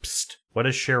 Psst. What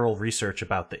does Cheryl research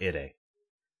about the Ide?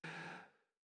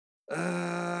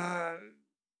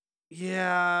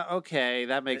 Yeah, okay,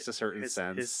 that makes a certain his,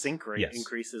 sense. His sync rate Yes.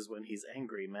 increases when he's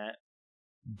angry, Matt.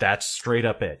 That's straight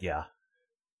up it, yeah.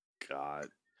 God.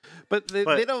 But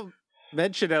they don't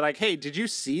mention it like, hey, did you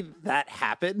see that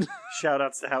happen?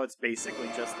 Shoutouts to how it's basically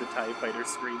just the TIE fighter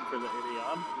scream for the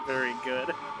Ideon. Very good.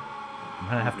 I'm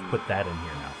gonna have to put that in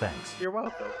here now, thanks. You're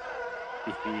welcome.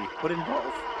 Put in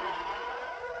both.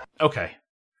 Okay.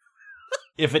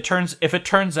 If it turns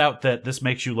out that this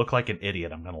makes you look like an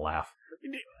idiot, I'm gonna laugh.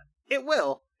 It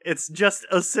will. It's just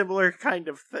a similar kind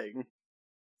of thing.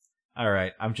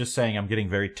 Alright, I'm just saying I'm getting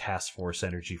very Task Force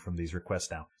energy from these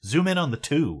requests now. Zoom in on the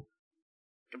 2.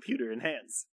 Computer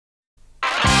enhance.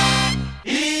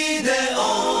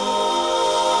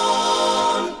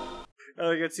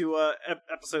 We get to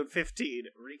episode 15,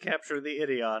 Recapture the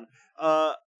Ideon.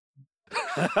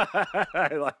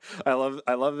 I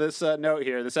love this note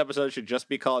here. This episode should just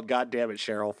be called "God Damn It,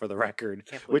 Cheryl" for the record,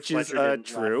 which is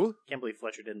true. Can't believe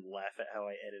Fletcher didn't laugh at how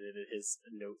I edited his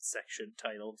note section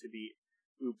title to be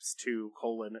 "Oops 2: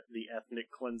 the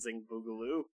ethnic cleansing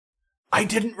boogaloo." I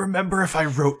didn't remember if I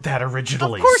wrote that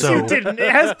originally. Of course you didn't.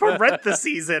 It has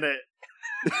parentheses in it.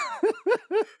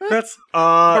 That's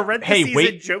parentheses hey,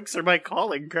 wait. and jokes are my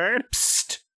calling card.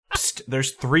 Psst.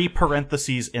 There's 3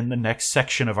 parentheses in the next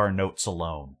section of our notes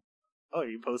alone. Oh, are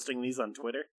you posting these on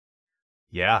Twitter?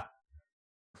 Yeah.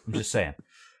 I'm just saying.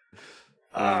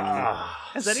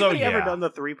 Has anybody ever done the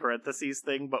 3 parentheses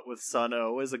thing, but with Sun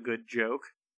O as a good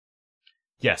joke?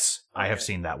 Yes, I have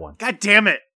seen that one. God damn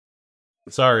it!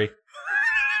 Sorry.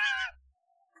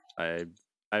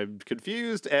 I'm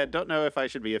confused and don't know if I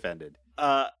should be offended.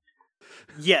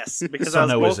 Yes, because I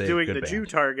was Sun-O is both a doing good the band. Jew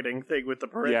targeting thing with the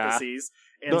parentheses,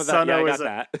 and No, Sun-O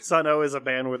that. Sun-O is a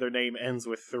band where their name ends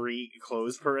with 3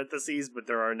 closed parentheses, but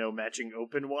there are no matching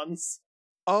open ones.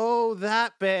 Oh,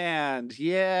 that band.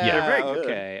 Yeah. They're very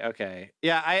good. Okay.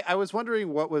 Yeah, I was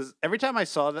wondering what was... Every time I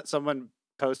saw that someone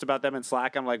post about them in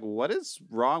Slack, I'm like, what is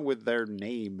wrong with their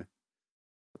name?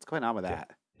 What's going on with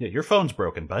that? Yeah, your phone's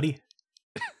broken, buddy.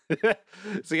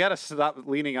 So you gotta stop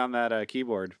leaning on that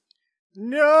keyboard.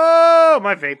 No!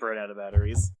 My vape ran out of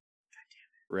batteries.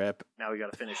 Rip. Now we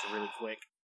gotta finish it really quick.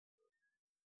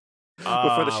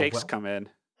 Before the shakes come in.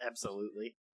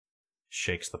 Absolutely.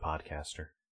 Shakes the Podcaster.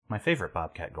 My favorite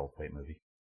Bobcat Goldthwait movie.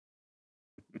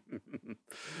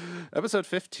 Episode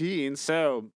 15,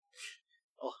 so...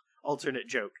 Alternate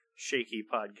joke. Shaky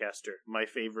Podcaster. My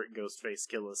favorite Ghostface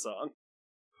Killah song.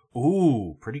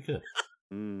 Ooh, pretty good.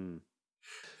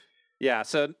 Yeah,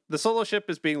 so the solo ship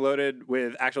is being loaded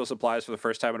with actual supplies for the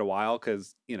first time in a while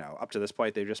because, up to this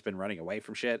point, they've just been running away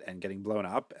from shit and getting blown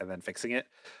up and then fixing it.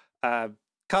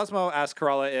 Cosmo asks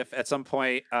Corolla if at some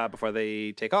point before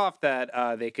they take off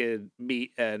that they could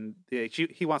meet, and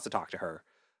he wants to talk to her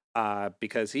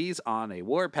because he's on a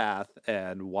warpath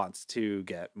and wants to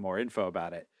get more info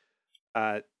about it.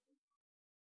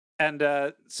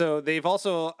 So they've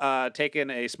also taken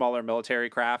a smaller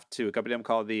military craft to accompany them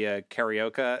called the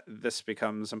Carioca. This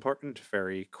becomes important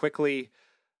very quickly.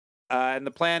 And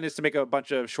the plan is to make a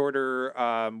bunch of shorter,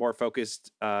 more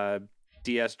focused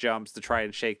DS jumps to try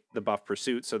and shake the buff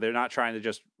pursuit. So they're not trying to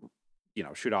just,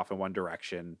 shoot off in one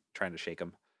direction, trying to shake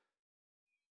them.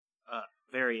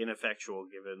 Very ineffectual,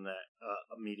 given that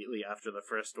immediately after the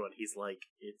first one, he's like,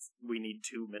 we need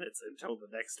 2 minutes until the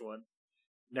next one.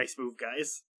 Nice move,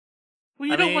 guys. Well,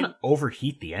 you don't want to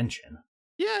overheat the engine.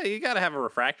 Yeah, you got to have a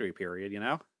refractory period,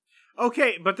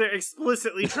 Okay, but they're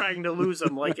explicitly trying to lose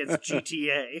him like it's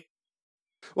GTA.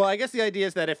 Well, I guess the idea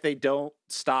is that if they don't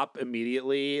stop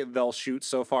immediately, they'll shoot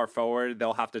so far forward,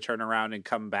 they'll have to turn around and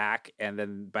come back, and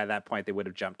then by that point, they would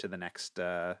have jumped to the next,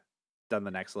 done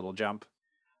the next little jump.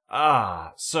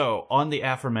 So on the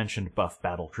aforementioned buff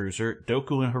battlecruiser,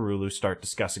 Doku and Harulu start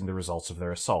discussing the results of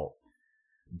their assault.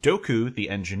 Doku, the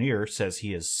engineer, says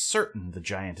he is certain the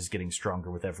giant is getting stronger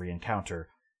with every encounter,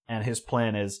 and his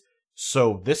plan is,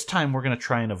 so this time we're going to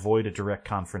try and avoid a direct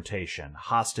confrontation.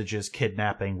 Hostages,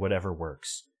 kidnapping, whatever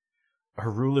works.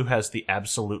 Harulu has the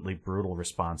absolutely brutal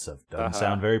response of, doesn't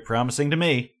sound very promising to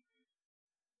me.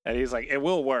 And he's like, it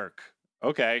will work.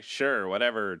 Okay, sure,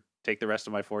 whatever. Take the rest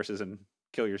of my forces and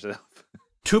kill yourself.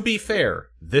 To be fair,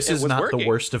 this is not working. The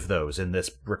worst of those in this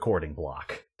recording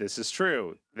block. This is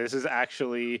true. This is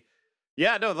actually...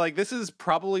 Yeah, no, this is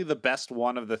probably the best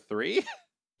one of the 3.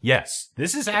 Yes,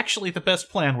 this is actually the best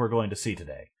plan we're going to see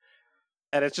today.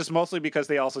 And it's just mostly because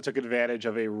they also took advantage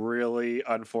of a really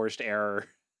unforced error.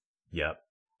 Yep.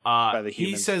 By the he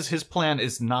humans. says his plan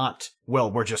is not,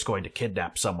 well, we're just going to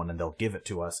kidnap someone and they'll give it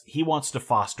to us. He wants to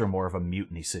foster more of a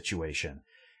mutiny situation.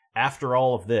 After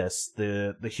all of this,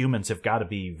 the humans have got to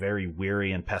be very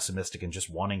weary and pessimistic and just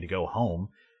wanting to go home.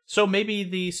 So maybe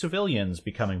the civilians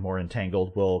becoming more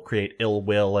entangled will create ill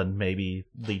will and maybe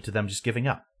lead to them just giving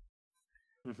up.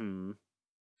 Mm-hmm.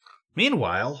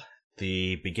 Meanwhile,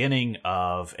 the beginning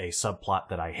of a subplot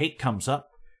that I hate comes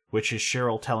up, which is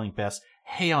Cheryl telling Bess,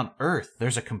 hey, on Earth,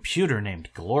 there's a computer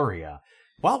named Gloria.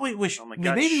 While we wish, Oh my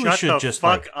god, maybe shut we should the just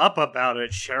fuck up about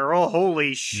it, Cheryl.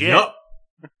 Holy shit.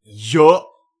 Yup.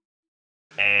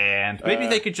 And maybe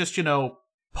they could just,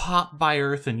 pop by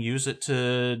Earth and use it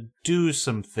to do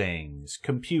some things.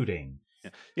 Computing.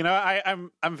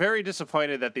 I'm very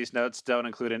disappointed that these notes don't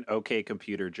include an OK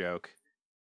computer joke.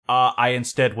 I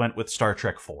instead went with Star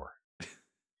Trek 4.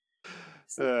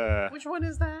 Which one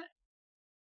is that?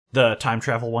 The time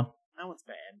travel one. That one's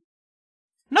bad.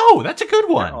 No, that's a good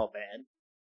one. They're all bad.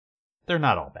 They're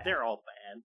not all bad. They're all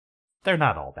bad. They're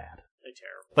not all bad. They're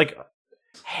terrible. Like,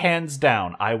 Hands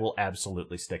down, I will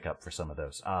absolutely stick up for some of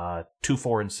those. 2,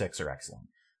 4, and 6 are excellent.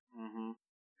 Mm-hmm.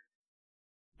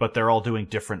 But they're all doing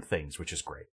different things, which is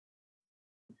great.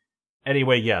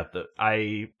 Anyway, yeah,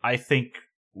 I think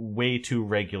way too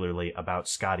regularly about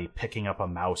Scotty picking up a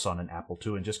mouse on an Apple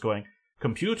II and just going,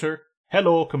 "Computer,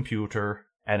 hello, computer,"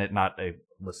 and it not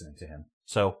listening to him.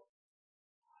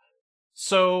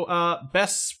 So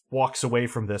Bess walks away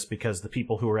from this because the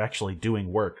people who are actually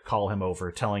doing work call him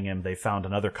over, telling him they found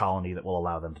another colony that will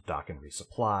allow them to dock and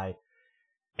resupply.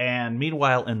 And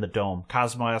meanwhile, in the dome,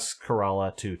 Cosmo asks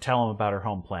Kerala to tell him about her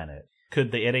home planet.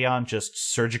 Could the Ideon just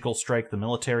surgical strike the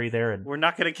military there? And We're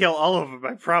not going to kill all of them,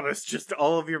 I promise. Just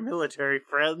all of your military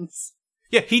friends.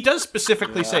 yeah, he does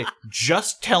specifically say,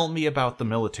 just tell me about the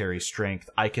military strength.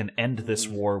 I can end this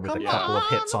war with a couple of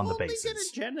hits on the bases. I'm only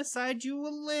gonna genocide you a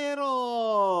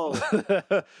little.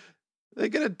 They're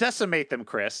gonna decimate them,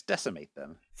 Chris. Decimate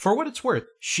them. For what it's worth,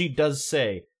 she does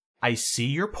say, I see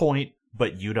your point,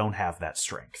 but you don't have that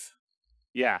strength.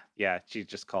 Yeah, she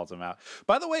just calls him out.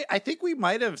 By the way, I think we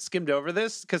might have skimmed over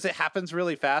this because it happens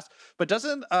really fast. But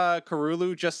doesn't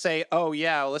Karulu just say, "Oh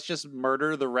yeah, let's just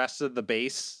murder the rest of the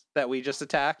base that we just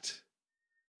attacked"?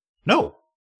 No.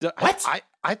 What?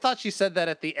 I thought she said that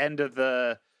at the end of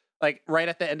the, like right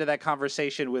at the end of that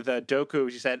conversation with Doku.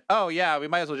 She said, "Oh yeah, we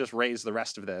might as well just raise the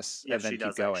rest of this Yeah, and then she keep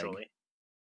does going." actually.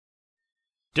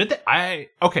 Did they?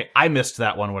 I missed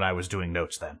that one when I was doing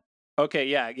notes then. Okay,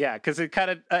 yeah, because it kind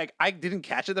of like I didn't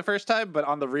catch it the first time, but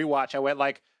on the rewatch, I went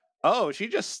like, "Oh, she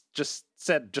just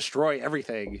said destroy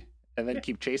everything and then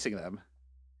keep chasing them."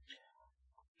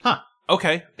 Huh.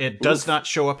 Okay. It does not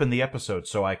show up in the episode,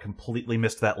 so I completely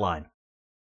missed that line.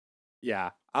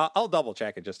 Yeah, I'll double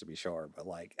check it just to be sure. But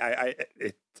like,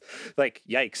 like,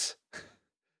 yikes!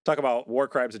 Talk about war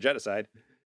crimes and genocide.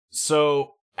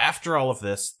 So after all of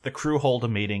this, the crew hold a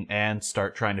meeting and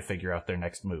start trying to figure out their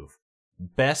next move.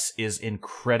 Bess is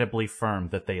incredibly firm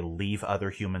that they leave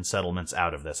other human settlements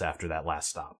out of this after that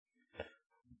last stop.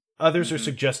 Others are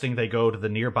suggesting they go to the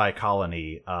nearby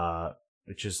colony,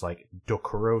 which is like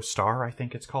Dokuro Star, I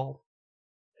think it's called.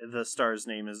 The star's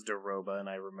name is Doroba, and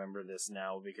I remember this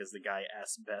now because the guy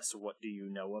asks Bess, "What do you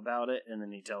know about it?" And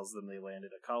then he tells them they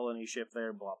landed a colony ship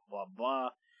there, blah, blah, blah.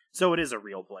 So it is a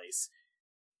real place.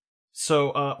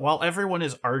 So, while everyone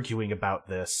is arguing about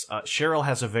this, Cheryl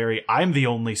has a very I'm the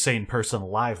only sane person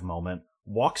alive moment,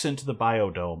 walks into the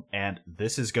biodome, and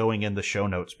this is going in the show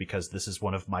notes because this is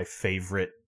one of my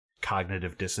favorite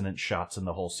cognitive dissonance shots in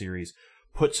the whole series,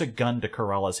 puts a gun to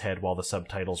Kerala's head while the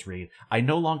subtitles read, "I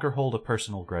no longer hold a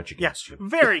personal grudge against you."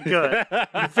 Very good.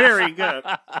 Very good.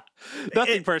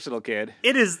 Nothing personal, kid.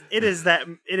 It is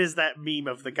that meme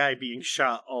of the guy being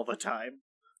shot all the time.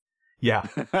 Yeah.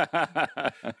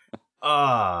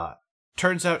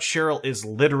 Turns out Cheryl is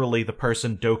literally the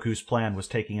person Doku's plan was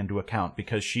taking into account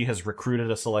because she has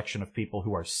recruited a selection of people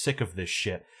who are sick of this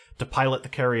shit to pilot the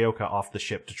Carioca off the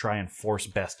ship to try and force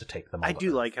Bess to take them all. I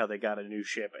do like how they got a new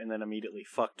ship and then immediately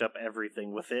fucked up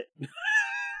everything with it.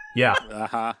 Yeah.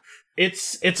 Uh-huh.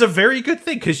 It's a very good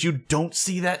thing because you don't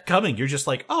see that coming. You're just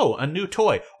like, oh, a new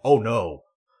toy. Oh no.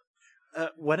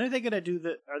 When are they going to do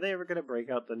are they ever going to break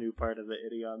out the new part of the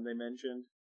Ideon they mentioned?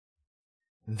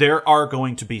 There are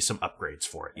going to be some upgrades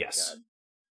for it, yes.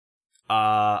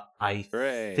 I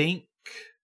Hooray. think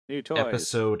New toys.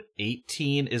 episode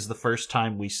 18 is the first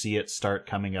time we see it start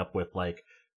coming up with like,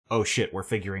 oh shit, we're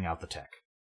figuring out the tech.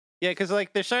 Yeah, because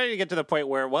like they're starting to get to the point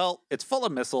where, well, it's full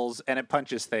of missiles and it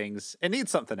punches things. It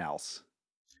needs something else.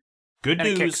 Good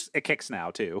And news. it kicks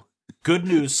now too. Good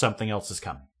news, something else is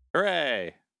coming.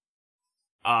 Hooray!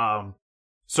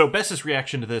 So Bess's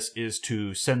reaction to this is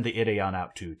to send the Ideon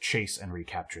out to chase and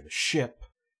recapture the ship.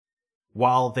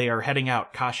 While they are heading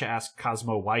out, Kasha asks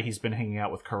Cosmo why he's been hanging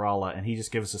out with Kerala, and he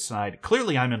just gives a snide,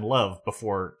 "Clearly I'm in love,"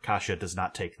 before Kasha does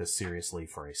not take this seriously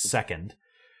for a second.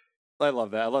 I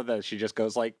love that. I love that she just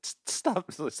goes like, stop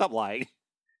lying.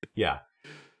 Yeah.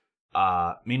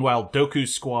 Meanwhile,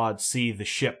 Doku's squad see the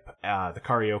ship, the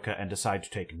Carioca, and decide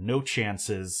to take no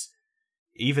chances.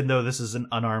 Even though this is an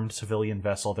unarmed civilian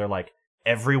vessel, they're like,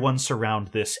 everyone surround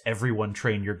this, everyone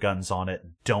train your guns on it,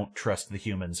 don't trust the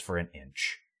humans for an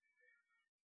inch.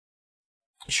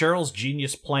 Cheryl's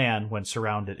genius plan when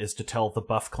surrounded is to tell the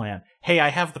Buff clan, "Hey, I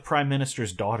have the Prime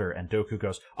Minister's daughter," and Doku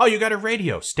goes, "Oh, you got a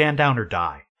radio, stand down or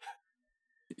die."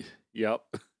 Yep.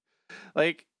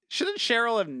 Like, shouldn't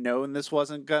Cheryl have known this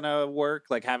wasn't gonna work?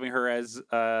 Like having her as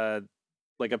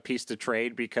like a piece to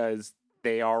trade because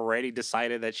they already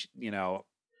decided that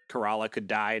Kerala could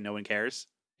die and no one cares.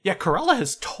 Yeah, Kerala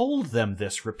has told them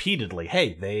this repeatedly.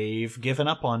 Hey, they've given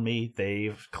up on me.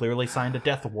 They've clearly signed a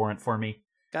death warrant for me.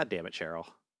 God damn it, Cheryl.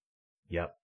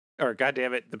 Yep. Or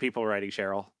goddamn it, the people writing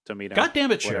Cheryl, Tomino. God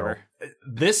damn it, whatever. Cheryl.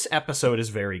 This episode is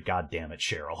very goddamn it,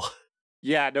 Cheryl.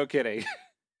 Yeah, no kidding.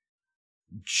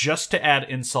 Just to add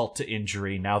insult to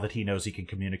injury, now that he knows he can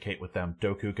communicate with them,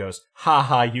 Doku goes, "Ha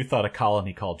ha, you thought a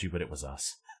colony called you, but it was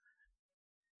us."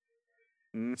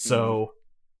 Mm-hmm. So,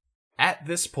 at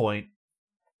this point,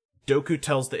 Doku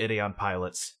tells the Ideon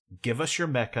pilots, "Give us your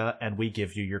mecha and we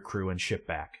give you your crew and ship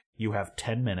back. You have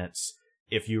 10 minutes.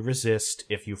 If you resist,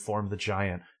 if you form the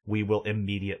giant, we will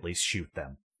immediately shoot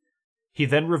them." He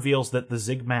then reveals that the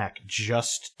Zigmac,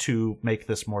 just to make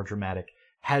this more dramatic,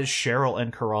 has Cheryl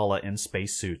and Kerala in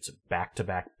spacesuits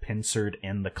back-to-back pincered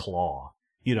in the claw.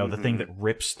 You know, the thing that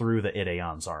rips through the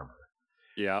Ideon's armor.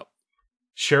 Yep.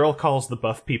 Cheryl calls the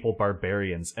buff people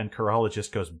barbarians, and Kerala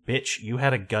just goes, "Bitch, you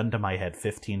had a gun to my head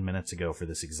 15 minutes ago for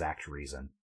this exact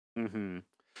reason." Mm-hmm.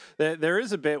 There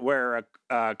is a bit where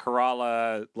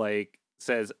Kerala, like,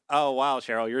 says, "Oh, wow,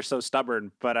 Cheryl, you're so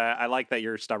stubborn, but I like that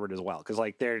you're stubborn as well." Because,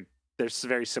 like, they're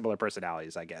very similar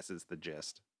personalities, I guess, is the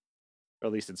gist. Or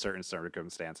at least in certain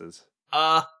circumstances.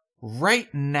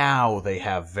 Right now they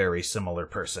have very similar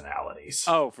personalities.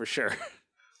 Oh, for sure.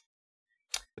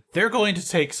 They're going to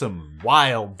take some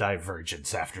wild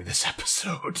divergence after this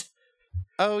episode.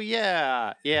 Oh,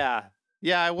 yeah. Yeah,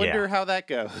 I wonder how that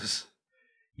goes.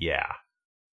 Yeah.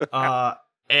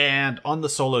 And on the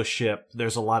Solo ship,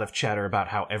 there's a lot of chatter about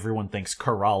how everyone thinks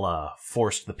Kerala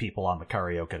forced the people on the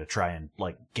Karyoka to try and,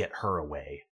 like, get her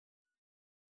away.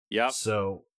 Yep.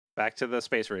 So, back to the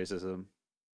space racism.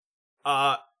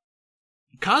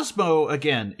 Cosmo,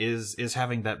 again, is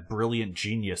having that brilliant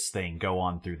genius thing go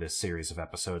on through this series of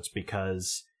episodes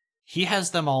because he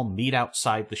has them all meet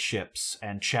outside the ships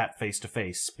and chat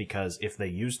face-to-face because if they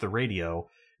use the radio,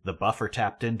 the buffer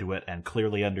tapped into it and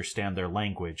clearly understand their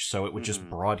language, so it would just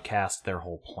broadcast their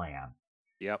whole plan.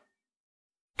 Yep.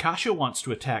 Kasha wants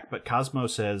to attack, but Cosmo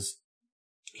says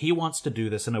he wants to do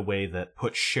this in a way that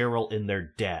puts Cheryl in their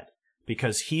debt,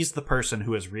 because he's the person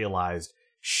who has realized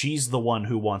she's the one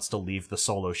who wants to leave the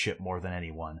Solo ship more than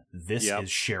anyone. This is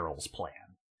Cheryl's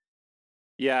plan.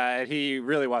 Yeah, and he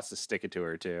really wants to stick it to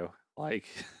her, too. Like,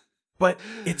 but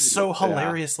it's so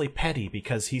hilariously petty,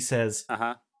 because he says,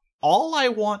 uh-huh. All I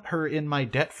want her in my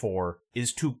debt for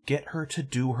is to get her to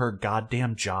do her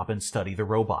goddamn job and study the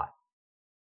robot.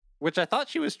 Which I thought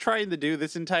she was trying to do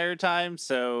this entire time,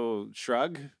 so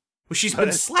shrug. Well, she's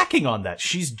been slacking on that.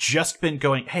 She's just been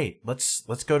going, "Hey, let's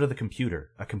go to the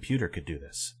computer. A computer could do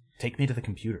this. Take me to the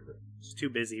computer room." She's too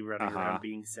busy running around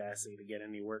being sassy to get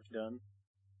any work done.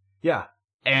 Yeah.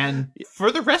 And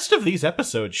for the rest of these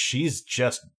episodes, she's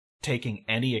just taking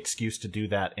any excuse to do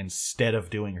that instead of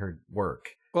doing her work.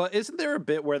 Well, isn't there a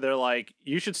bit where they're like,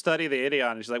 "You should study the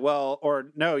Ideon," and she's like, "Well,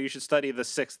 or no, you should study the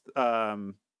sixth,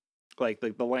 like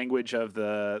the language of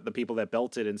the people that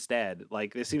built it instead."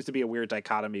 Like, there seems to be a weird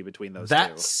dichotomy between those two.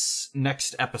 That's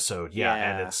next episode,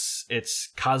 and it's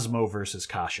Cosmo versus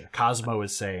Kasha. Cosmo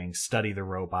is saying, "Study the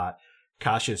robot."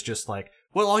 Kasha's just like,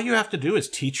 "Well, all you have to do is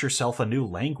teach yourself a new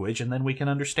language, and then we can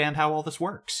understand how all this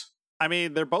works." I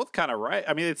mean, they're both kind of right.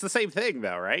 I mean, it's the same thing,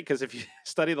 though, right? Because if you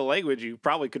study the language, you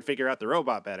probably could figure out the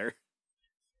robot better.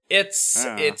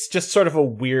 It's just sort of a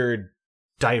weird,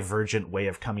 divergent way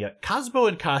of coming up. Cosmo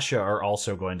and Kasha are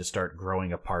also going to start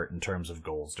growing apart in terms of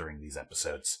goals during these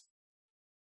episodes.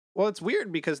 Well, it's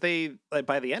weird because they, like,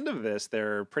 by the end of this,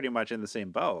 they're pretty much in the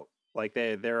same boat. Like,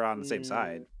 they're on the same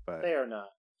side. But they are not.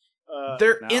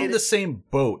 They're in the same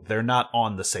boat. They're not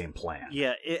on the same plan.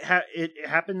 Yeah, it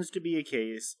happens to be a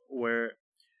case where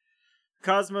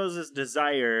Cosmos'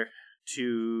 desire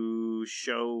to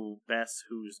show Bess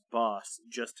who's boss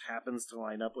just happens to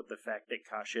line up with the fact that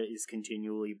Kasha is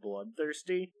continually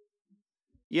bloodthirsty.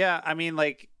 Yeah, I mean,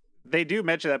 like, they do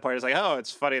mention that part. It's like, oh,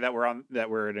 it's funny that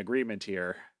we're in agreement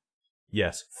here.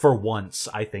 Yes, for once,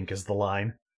 I think is the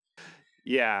line.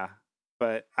 Yeah,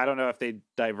 but I don't know if they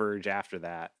diverge after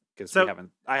that. Because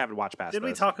I haven't watched past. Did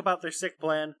we talk about their sick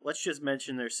plan? Let's just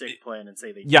mention their sick plan and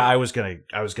say they. Yeah, I was gonna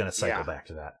cycle back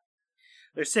to that.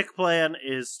 Their sick plan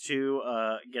is to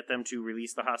get them to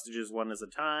release the hostages one at a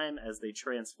time as they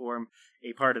transform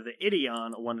a part of the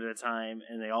Ideon one at a time,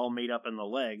 and they all meet up in the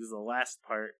legs, the last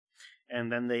part,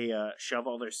 and then they shove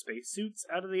all their spacesuits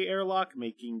out of the airlock,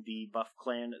 making the Buff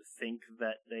Clan think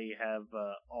that they have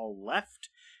all left.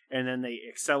 And then they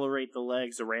accelerate the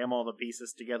legs, ram all the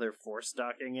pieces together, force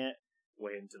docking it.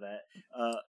 Way into that.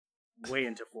 Way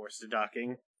into force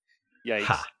docking. Yikes.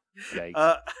 Ha.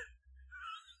 Yikes.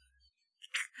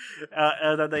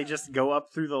 And then they just go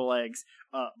up through the legs,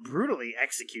 brutally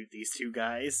execute these two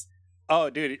guys. Oh,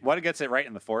 dude, one gets it right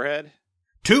in the forehead?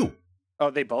 2.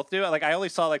 Oh, they both do it? Like, I only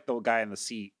saw, like, the guy in the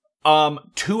seat.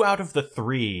 2 out of the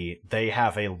 3, they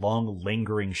have a long,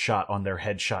 lingering shot on their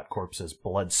headshot corpses,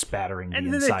 blood spattering And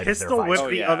the then they inside of their pistol whip visor. Oh,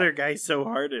 the yeah. other guy so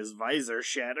hard his visor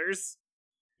shatters.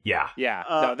 Yeah. Yeah,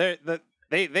 no,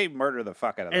 they murder the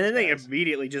fuck out of And those then they guys.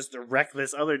 immediately just wreck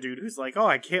this other dude who's like, oh,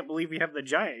 I can't believe we have the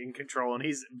giant in control. And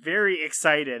he's very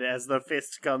excited as the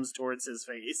fist comes towards his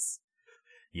face.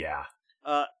 Yeah.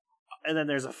 And then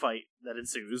there's a fight that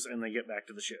ensues, and they get back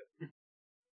to the ship.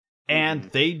 And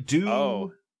they do...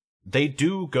 Oh. They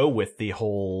do go with the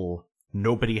whole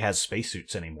nobody has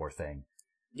spacesuits anymore thing.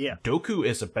 Yeah. Doku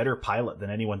is a better pilot than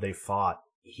anyone they fought.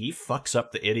 He fucks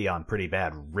up the Ideon pretty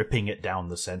bad, ripping it down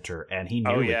the center, and he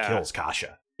nearly yeah. kills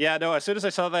Kasha. Yeah, no, as soon as I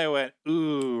saw that, I went,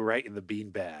 ooh, right in the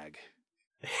beanbag.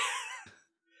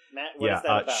 Matt, what is Yeah,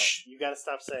 that about? You gotta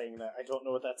stop saying that. I don't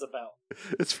know what that's about.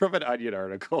 It's from an Onion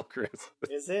article, Chris.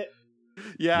 Is it?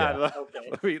 Yeah, Yeah.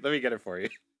 Okay. let me get it for you.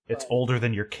 It's older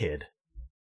than your kid.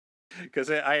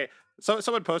 Because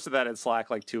someone posted that in Slack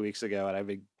like 2 weeks ago,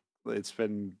 and it's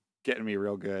been getting me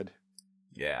real good.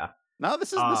 Yeah. No,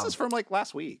 this is from like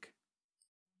last week.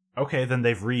 Okay, then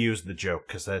they've reused the joke,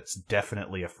 because that's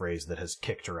definitely a phrase that has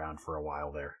kicked around for a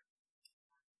while there.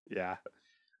 Yeah.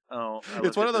 Oh, I It's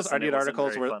looked one at of those this and it Onion wasn't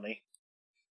articles very where- funny.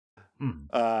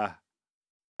 Mm.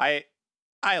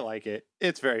 I like it.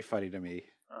 It's very funny to me.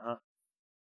 Uh-huh.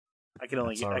 I can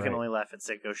only That's all right. laugh at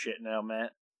sicko shit now,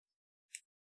 Matt.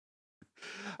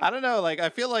 I don't know, like I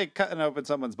feel like cutting open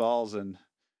someone's balls and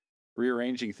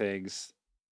rearranging things.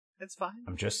 It's fine.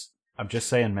 I'm just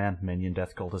saying, man, Minion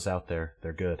Death Cult is out there.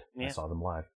 They're good. I Yeah. saw them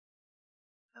live.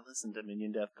 I listened to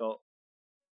Minion Death Cult.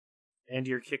 And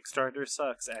your Kickstarter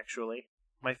sucks, actually.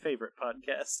 My favorite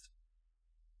podcast.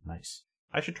 Nice.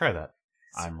 I should try that.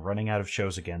 I'm running out of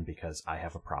shows again because I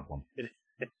have a problem. It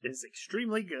is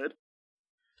extremely good.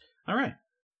 All right.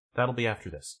 That'll be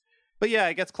after this. But yeah,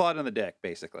 it gets clawed in the dick,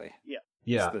 basically.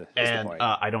 Yeah, the and point.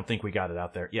 I don't think we got it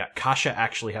out there. Yeah, Kasha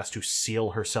actually has to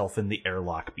seal herself in the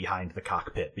airlock behind the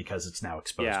cockpit because it's now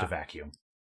exposed Yeah. to vacuum.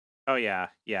 Oh yeah,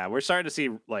 yeah. We're starting to see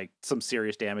like some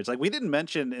serious damage. Like we didn't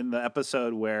mention in the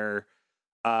episode where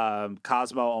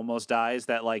Cosmo almost dies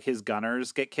that like his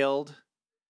gunners get killed.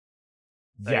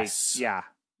 Like, Yes. yeah.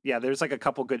 There's like a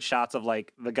couple good shots of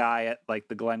like the guy at like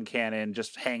the Glen Cannon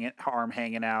just arm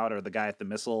hanging out, or the guy at the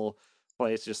missile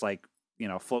place just like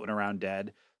floating around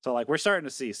dead. So like we're starting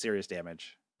to see serious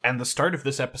damage. And the start of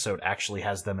this episode actually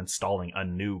has them installing a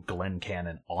new Glen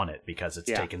cannon on it because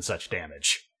it's taken such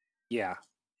damage. Yeah.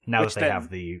 Now Which that they then- have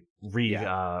the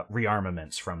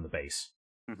rearmaments from the base.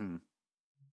 Mm-hmm.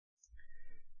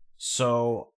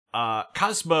 So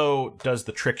Cosmo does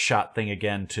the trick shot thing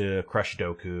again to crush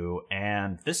Doku,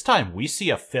 and this time we see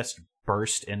a fist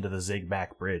burst into the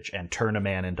Zigback bridge and turn a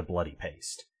man into bloody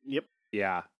paste. Yep.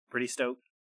 Yeah. Pretty stoked.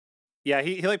 Yeah,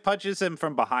 he like punches him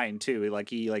from behind too.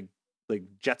 He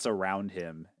jets around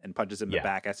him and punches him in the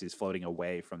back as he's floating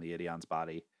away from the Idion's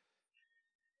body.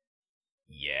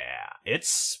 Yeah,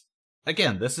 it's...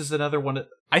 Again, this is another one...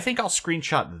 I think I'll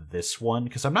screenshot this one,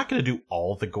 because I'm not going to do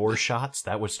all the gore shots.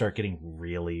 That would start getting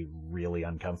really, really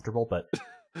uncomfortable, but...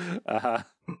 Uh-huh.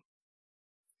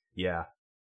 Yeah.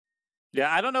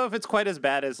 Yeah, I don't know if it's quite as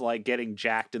bad as like getting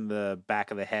jacked in the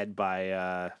back of the head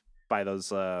by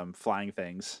those flying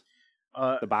things.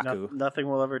 The Baku. Nothing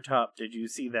will ever top. Did you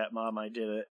see that, Mom? I did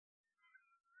it.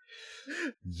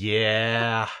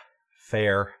 Yeah.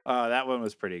 Fair. Oh, that one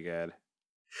was pretty good.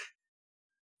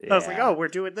 I was like, Yeah. oh, we're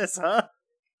doing this, huh?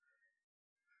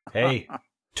 Hey,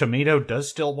 Tomino does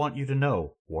still want you to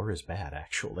know, war is bad,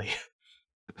 actually.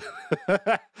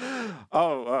 I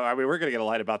mean, we're gonna get a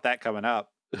light about that coming up.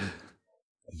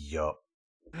 Yup.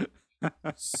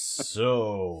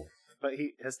 So... But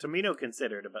has Tomino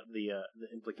considered about the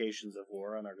implications of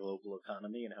war on our global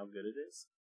economy and how good it is?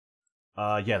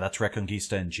 Yeah, that's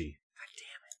Reconquista NG. God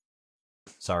damn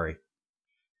it. Sorry.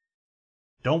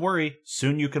 Don't worry,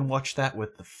 soon you can watch that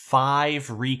with the 5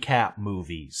 recap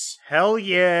movies. Hell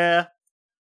yeah!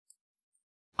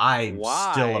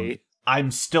 Why? I'm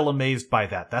still amazed by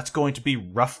that. That's going to be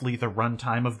roughly the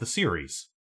runtime of the series.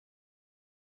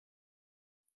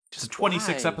 It's a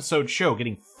 26 episode show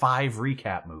getting 5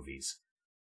 recap movies.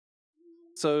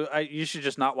 So you should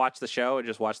just not watch the show and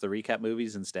just watch the recap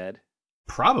movies instead.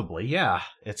 Probably, yeah.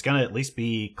 It's gonna at least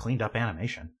be cleaned up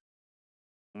animation.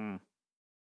 Mm.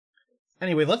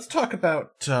 Anyway, let's talk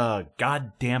about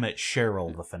God Damn It,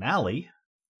 Cheryl, the finale,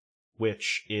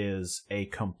 which is a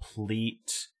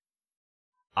complete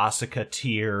Asuka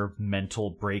tier mental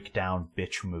breakdown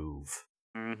bitch move.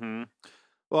 Mm-hmm.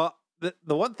 Well,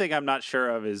 the one thing I'm not sure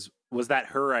of is, was that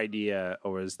her idea,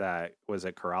 or was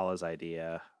it Kerala's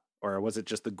idea, or was it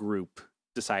just the group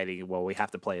deciding, well, we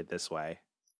have to play it this way?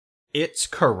 It's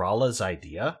Kerala's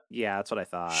idea. Yeah, that's what I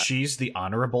thought. She's the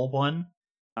honorable one,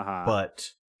 Uh-huh.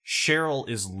 but Cheryl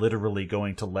is literally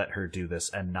going to let her do this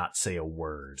and not say a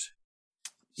word.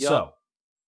 Yup. So,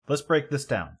 let's break this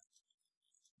down.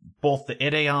 Both the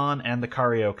Ideon and the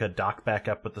Carioca dock back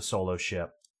up with the solo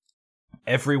ship.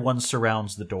 Everyone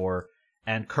surrounds the door,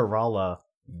 and Kerala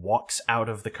walks out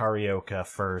of the Carioca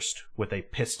first with a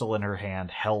pistol in her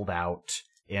hand held out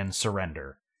in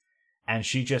surrender. And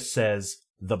she just says,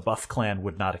 the Buff Clan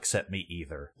would not accept me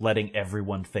either, letting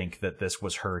everyone think that this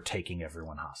was her taking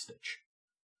everyone hostage.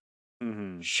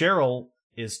 Mm-hmm. Cheryl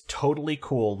is totally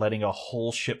cool letting a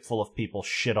whole ship full of people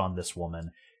shit on this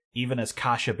woman, even as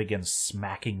Kasha begins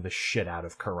smacking the shit out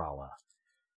of Kerala.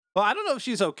 Well, I don't know if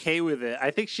she's okay with it.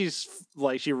 I think she's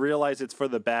like, she realized it's for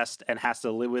the best and has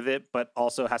to live with it, but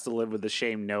also has to live with the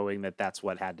shame knowing that that's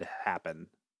what had to happen.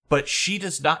 But she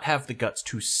does not have the guts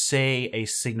to say a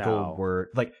single No. word.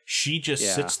 Like, she just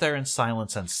Yeah. sits there in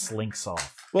silence and slinks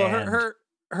off. Well, And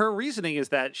her reasoning is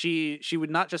that she would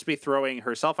not just be throwing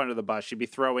herself under the bus, she'd be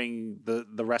throwing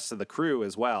the rest of the crew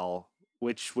as well,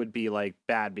 which would be like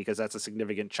bad because that's a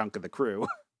significant chunk of the crew.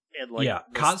 And like Yeah,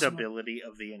 the Cosmo- stability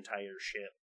of the entire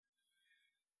ship.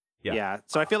 Yeah. Yeah.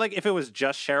 So I feel like if it was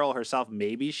just Cheryl herself,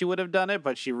 maybe she would have done it,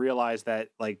 but she realized that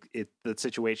like the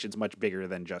situation's much bigger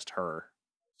than just her.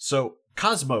 So,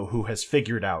 Cosmo, who has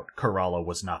figured out Kerala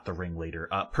was not the ringleader,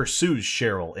 pursues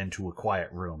Cheryl into a quiet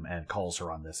room and calls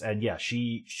her on this. And yeah,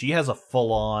 she has a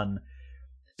full-on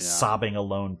sobbing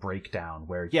alone breakdown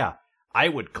where, yeah, I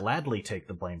would gladly take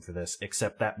the blame for this,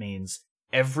 except that means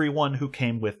everyone who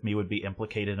came with me would be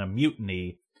implicated in a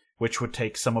mutiny, which would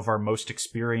take some of our most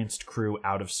experienced crew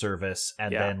out of service,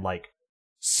 and then, like,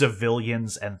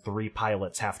 civilians and 3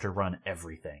 pilots have to run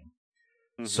everything.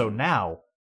 Mm-hmm. So now,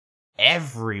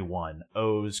 everyone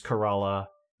owes Kerala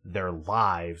their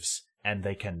lives, and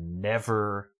they can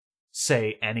never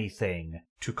say anything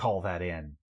to call that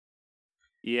in.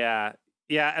 Yeah.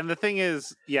 Yeah, and the thing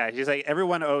is, yeah, she's like,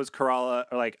 everyone owes Kerala,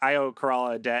 or like, I owe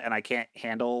Kerala a debt, and I can't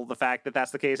handle the fact that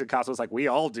that's the case. And Cosmo's like, we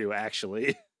all do,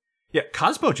 actually. Yeah,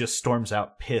 Cosmo just storms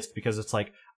out pissed because it's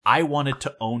like, I wanted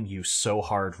to own you so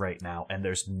hard right now, and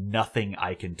there's nothing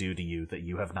I can do to you that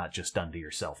you have not just done to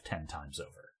yourself 10 times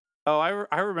over. Oh,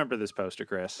 I remember this poster,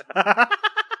 Chris.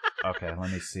 Okay,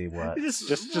 let me see what.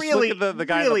 Just really, look at the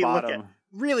guy really at the look bottom.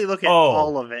 really look at Oh.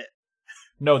 all of it.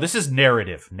 No, this is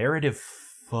narrative. Narrative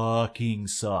fucking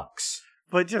sucks.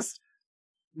 But just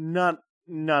none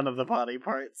of the body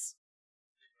parts.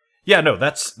 Yeah, no,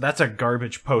 that's a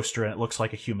garbage poster, and it looks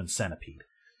like a human centipede.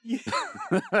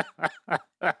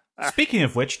 Speaking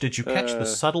of which, did you catch the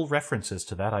subtle references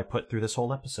to that I put through this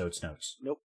whole episode's notes?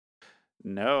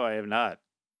 No, I have not.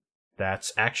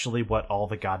 That's actually what all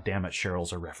the goddammit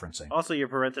Cheryls are referencing. Also, your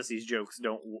parentheses jokes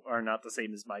are not the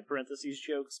same as my parentheses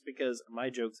jokes, because my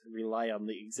jokes rely on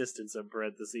the existence of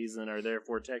parentheses and are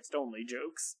therefore text-only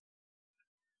jokes.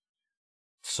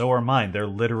 So are mine. They're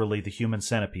literally the human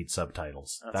centipede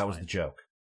subtitles. That's that was fine. the joke.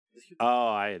 Oh,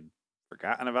 I had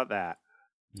forgotten about that.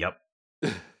 Yep.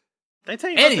 Did I tell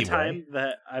you about Anyway. the time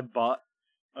that I bought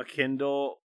a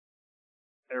Kindle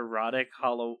erotic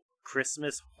hollow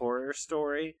Christmas horror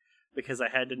story because I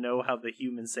had to know how the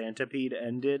human centipede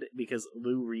ended because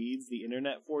Lou Reed's The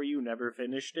Internet For You never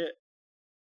finished it?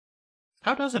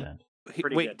 How does it end?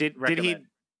 Pretty Wait, good.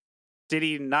 did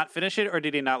he not finish it, or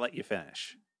did he not let you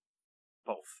finish?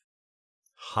 Both.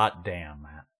 Hot damn,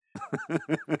 Matt.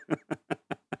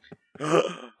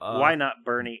 Why not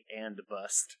Bernie and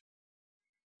Bust?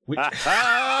 We...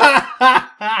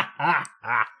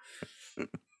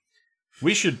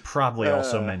 We should probably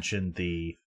also mention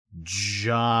the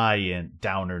giant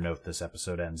downer note this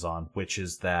episode ends on, which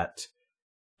is that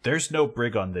there's no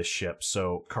brig on this ship,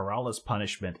 so Kerala's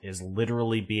punishment is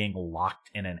literally being locked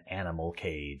in an animal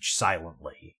cage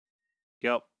silently,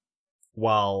 Yep.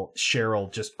 while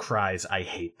Cheryl just cries, I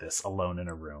hate this, alone in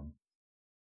a room.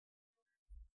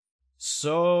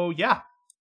 So, yeah.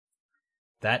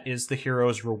 That is the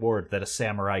hero's reward that a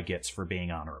samurai gets for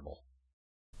being honorable.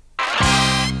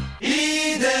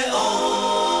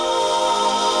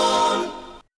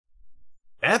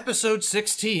 Episode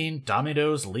 16,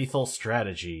 Domino's Lethal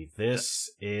Strategy. This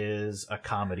is a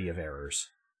comedy of errors.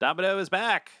 Domino is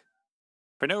back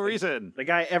for no reason. The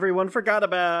guy everyone forgot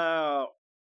about.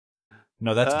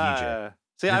 No, that's Gijay.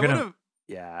 See, You're I would gonna- have.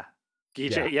 Yeah,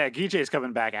 Gijay. Yeah, Gijay's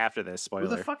coming back after this. Who Spoiler.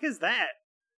 the fuck is that?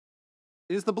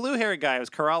 He's the blue-haired guy. It was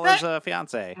Kerala's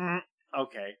fiance.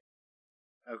 Okay.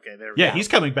 Okay, there we Yeah, go. he's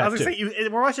coming I back was too. gonna say,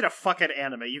 we're watching a fucking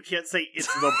anime. You can't say it's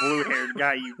the blue-haired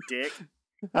guy, you dick.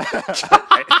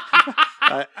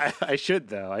 I should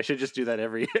though. I should just do that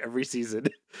every season,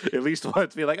 at least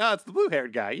once. Be like, oh, it's the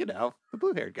blue-haired guy. The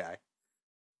blue-haired guy.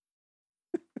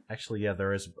 Actually, yeah,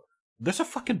 there's a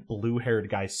fucking blue-haired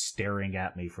guy staring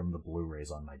at me from the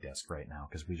Blu-rays on my desk right now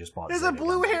because we just bought. There's a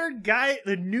blue-haired guy,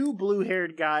 the new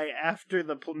blue-haired guy after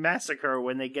the massacre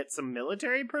when they get some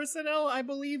military personnel, I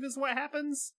believe is what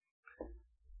happens.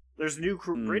 There's new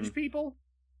bridge people.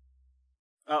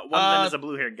 One of them is a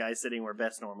blue-haired guy sitting where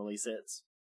Bess normally sits.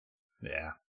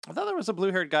 Yeah. I thought there was a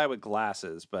blue-haired guy with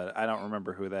glasses, but I don't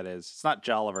remember who that is. It's not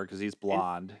Jolliver because he's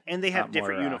blonde. And they have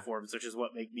different uniforms, which is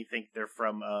what make me think they're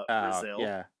from Brazil.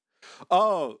 Yeah.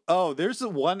 Oh, there's the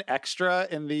one extra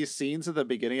in these scenes at the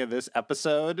beginning of this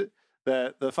episode.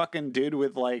 The fucking dude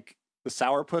with like the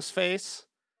sourpuss face.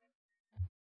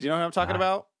 Do you know what I'm talking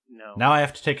about? No. Now I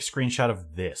have to take a screenshot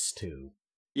of this too.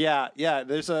 Yeah.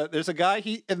 There's a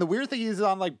guy. And the weird thing, he's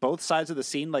on like both sides of the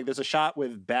scene. Like there's a shot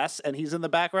with Bess and he's in the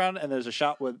background, and there's a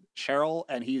shot with Cheryl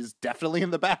and he's definitely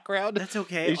in the background. That's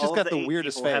okay. He's just got the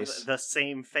weirdest face. Have the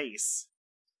same face.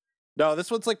 No, this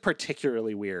one's like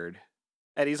particularly weird,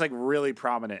 and he's like really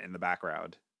prominent in the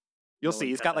background. You'll see.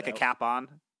 He's got like a cap on.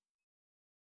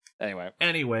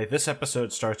 Anyway, this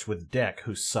episode starts with Deck,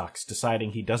 who sucks,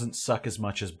 deciding he doesn't suck as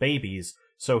much as babies.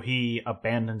 So he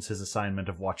abandons his assignment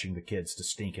of watching the kids to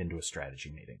sneak into a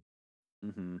strategy meeting.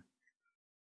 Mm-hmm.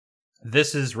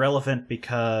 This is relevant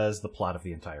because the plot of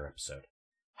the entire episode.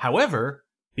 However,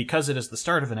 because it is the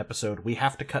start of an episode, we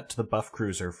have to cut to the buff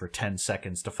cruiser for 10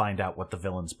 seconds to find out what the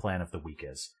villain's plan of the week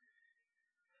is.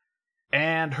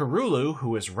 And Harulu,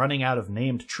 who is running out of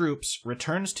named troops,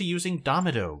 returns to using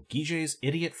Damido, Guije's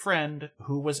idiot friend,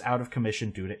 who was out of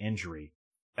commission due to injury.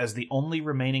 As the only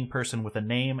remaining person with a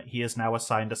name, he is now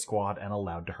assigned a squad and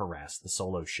allowed to harass the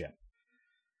solo ship.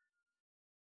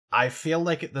 I feel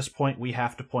like at this point we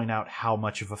have to point out how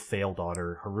much of a fail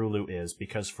daughter Harulu is,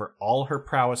 because for all her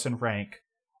prowess and rank,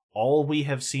 all we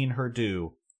have seen her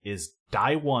do is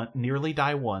nearly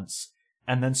die once,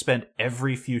 and then spend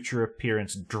every future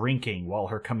appearance drinking while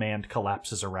her command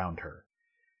collapses around her.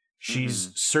 She's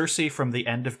Cersei from the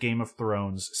end of Game of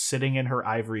Thrones, sitting in her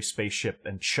ivory spaceship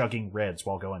and chugging reds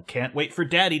while going, "Can't wait for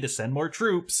Daddy to send more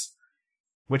troops,"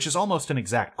 which is almost an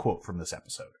exact quote from this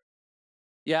episode.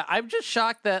 Yeah, I'm just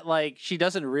shocked that like she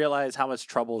doesn't realize how much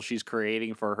trouble she's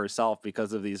creating for herself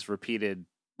because of these repeated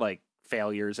like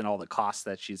failures and all the costs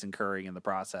that she's incurring in the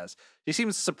process. She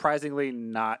seems surprisingly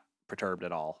not perturbed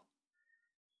at all.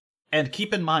 And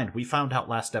keep in mind, we found out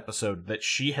last episode that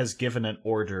she has given an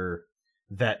order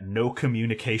that no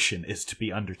communication is to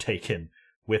be undertaken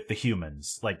with the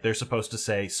humans. Like, they're supposed to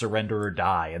say, surrender or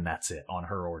die, and that's it, on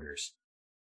her orders.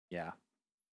 Yeah.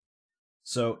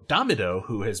 So, Damido,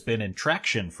 who has been in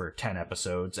traction for 10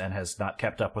 episodes and has not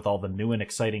kept up with all the new and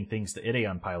exciting things the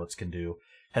Ideon pilots can do,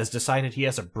 has decided he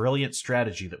has a brilliant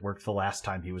strategy that worked the last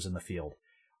time he was in the field.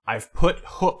 "I've put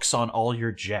hooks on all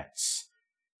your jets."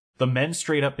 The men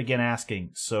straight up begin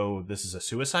asking, "So this is a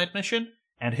suicide mission?"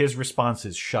 And his response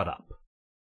is, "Shut up."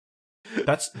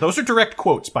 Those are direct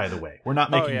quotes, by the way. We're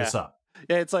not making this up.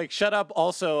 Yeah, it's like, shut up.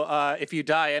 Also, if you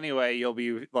die anyway, you'll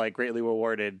be like greatly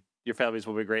rewarded. Your families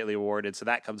will be greatly rewarded. So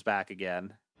that comes back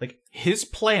again. Like, his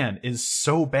plan is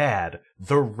so bad,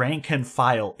 the rank and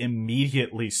file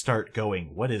immediately start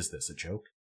going, "What is this, a joke?"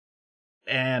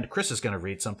 And Chris is going to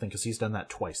read something because he's done that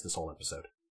twice this whole episode.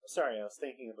 Sorry, I was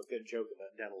thinking of a good joke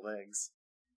about deviled eggs.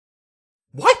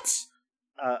 What?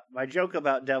 My joke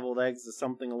about deviled eggs is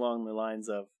something along the lines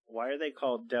of, why are they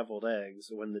called deviled eggs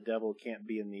when the devil can't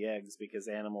be in the eggs because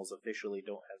animals officially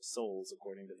don't have souls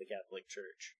according to the Catholic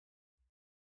Church?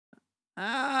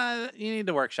 You need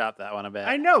to workshop that one a bit.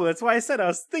 I know, that's why I said I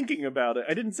was thinking about it.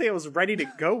 I didn't say I was ready to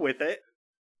go with it.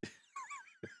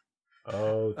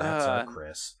 Oh, that's our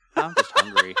Chris. I'm just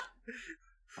hungry.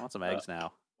 I want some eggs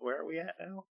now. Where are we at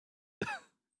now?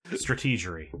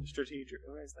 Strategery.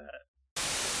 Where's that?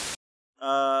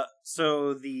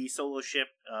 So the solo ship,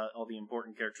 all the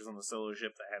important characters on the solo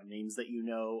ship that have names that you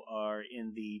know are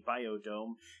in the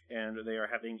biodome, and they are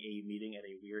having a meeting at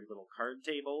a weird little card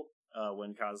table,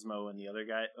 when Cosmo and the other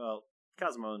guy,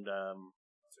 Cosmo and,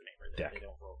 what's her name? Deck. They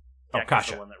don't roll. Deck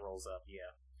is the one that rolls up,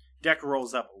 yeah. Deck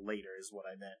rolls up later is what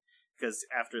I meant, because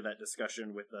after that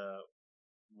discussion with,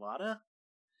 Lada?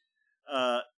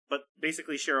 But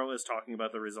basically Cheryl is talking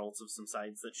about the results of some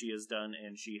science that she has done,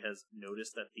 and she has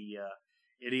noticed that the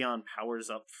Ideon powers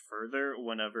up further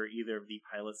whenever either of the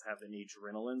pilots have an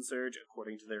adrenaline surge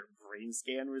according to their brain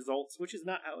scan results, which is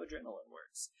not how adrenaline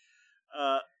works.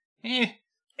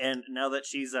 And now that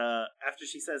she's, after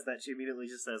she says that, she immediately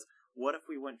just says, "What if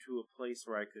we went to a place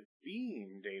where I could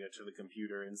beam data to the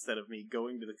computer instead of me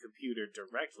going to the computer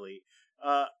directly?"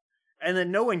 And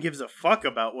then no one gives a fuck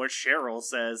about what Cheryl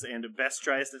says, and Best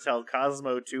tries to tell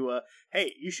Cosmo to,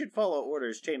 hey, you should follow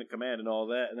orders, chain of command, and all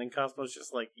that. And then Cosmo's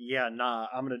just like, yeah, nah,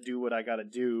 I'm gonna do what I gotta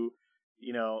do.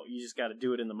 You know, you just gotta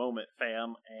do it in the moment,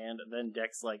 fam. And then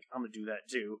Deck's like, I'm gonna do that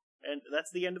too. And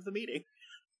that's the end of the meeting.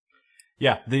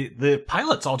 Yeah, the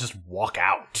pilots all just walk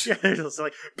out. Yeah, they're just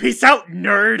like, peace out,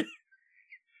 nerd!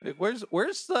 Where's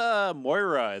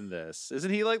Moira in this?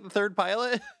 Isn't he like the third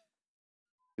pilot?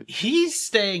 He's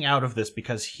staying out of this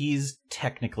because he's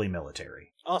technically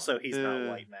military. Also, he's not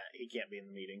white, Matt. He can't be in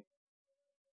the meeting.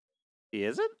 He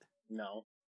isn't? No.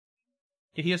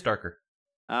 He is darker.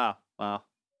 Oh, well.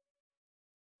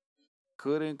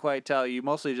 Couldn't quite tell. You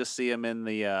mostly just see him in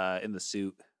the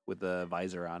suit with the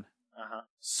visor on. Uh-huh.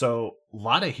 So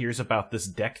Lada hears about this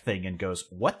Deck thing and goes,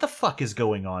 "What the fuck is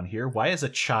going on here? Why is a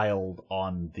child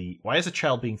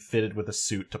being fitted with a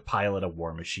suit to pilot a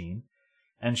war machine?"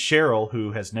 And Cheryl,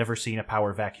 who has never seen a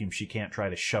power vacuum she can't try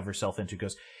to shove herself into,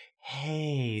 goes,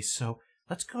 "Hey, so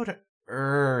let's go to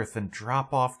Earth and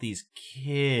drop off these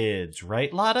kids,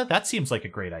 right, Lada? That seems like a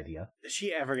great idea." Is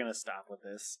she ever gonna stop with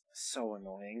this? So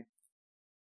annoying.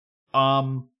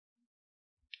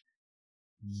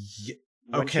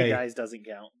 When okay. she dies doesn't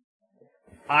count.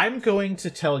 I'm going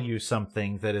to tell you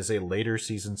something that is a later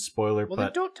season spoiler, Well, but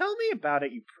then don't tell me about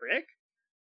it, you prick.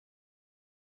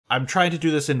 I'm trying to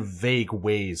do this in vague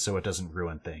ways so it doesn't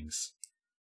ruin things.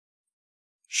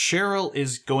 Cheryl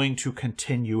is going to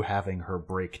continue having her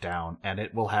breakdown, and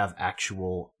it will have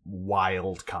actual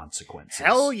wild consequences.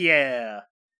 Hell yeah!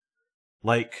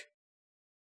 Like,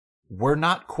 we're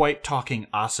not quite talking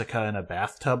Asuka in a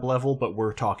bathtub level, but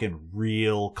we're talking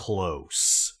real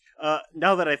close.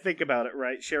 Now that I think about it,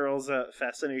 right, Cheryl's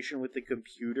fascination with the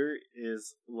computer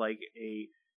is like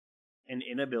an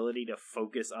inability to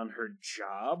focus on her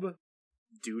job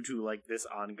due to like this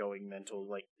ongoing mental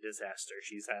like disaster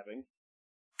she's having.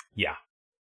 Yeah.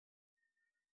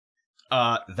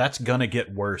 That's gonna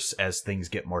get worse as things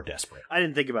get more desperate. I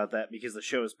didn't think about that because the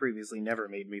show has previously never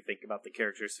made me think about the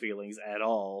character's feelings at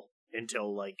all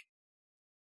until like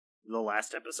the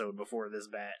last episode before this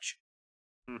batch.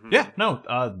 Mm-hmm. Yeah, no,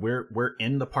 we're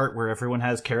in the part where everyone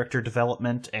has character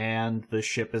development and the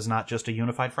ship is not just a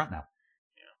unified front now.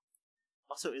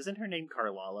 Also, isn't her name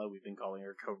Carlala? We've been calling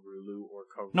her Karulu or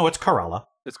Karula. No, it's Karala.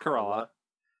 It's Corolla.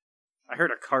 I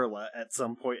heard a Carla at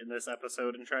some point in this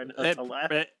episode and tried to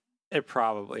laugh. It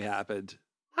probably happened.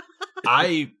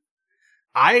 I'm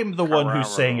the one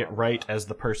who's saying it right as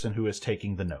the person who is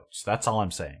taking the notes. That's all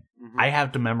I'm saying. Mm-hmm. I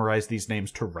have to memorize these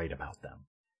names to write about them.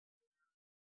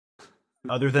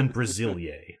 Other than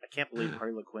Brasilie. I can't believe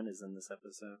Harley Quinn is in this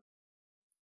episode.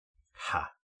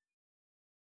 Ha.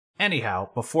 Anyhow,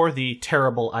 before the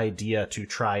terrible idea to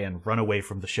try and run away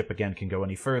from the ship again can go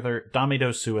any further,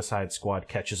 Damido's Suicide Squad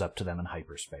catches up to them in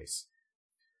hyperspace.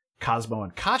 Cosmo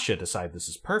and Kasha decide this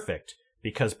is perfect,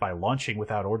 because by launching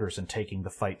without orders and taking the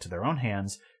fight to their own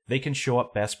hands, they can show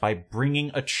up best by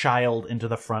bringing a child into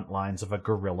the front lines of a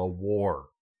guerrilla war.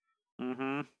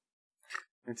 Mm-hmm.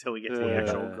 Until we get to the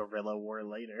actual guerrilla war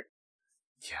later.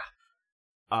 Yeah.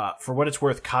 For what it's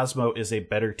worth, Cosmo is a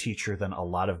better teacher than a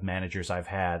lot of managers I've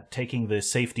had, taking the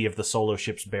safety of the solo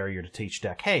ship's barrier to teach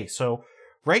Deck, hey, so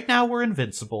right now we're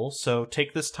invincible, so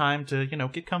take this time to,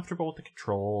 get comfortable with the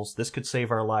controls. This could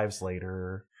save our lives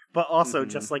later. But also,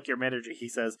 just like your manager, he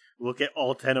says, look at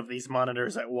all 10 of these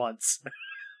monitors at once.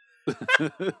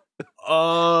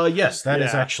 Yes, that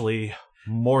is actually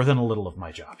more than a little of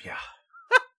my job,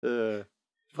 yeah.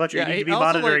 Fletcher, you need to be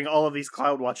monitoring all of these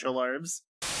CloudWatch alarms.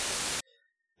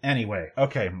 Anyway,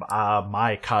 okay,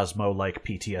 my Cosmo-like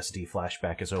PTSD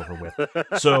flashback is over with.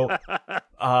 So,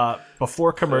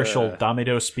 before commercial,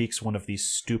 Damido speaks one of the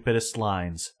stupidest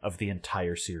lines of the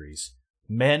entire series.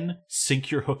 Men,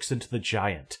 sink your hooks into the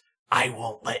giant. I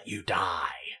won't let you die.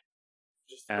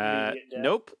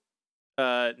 Nope.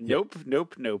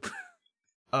 Nope.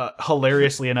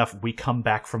 Hilariously enough, we come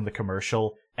back from the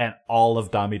commercial, and all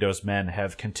of Damido's men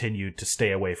have continued to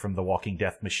stay away from the walking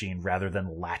death machine rather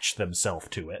than latch themselves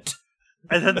to it.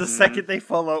 And then the second they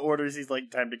follow orders, he's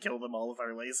like, time to kill them all with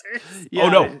our lasers. Yeah. Oh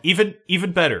no,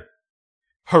 even better.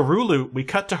 We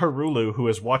cut to Harulu, who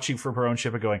is watching from her own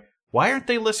ship and going, why aren't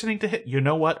they listening to him? You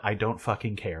know what? I don't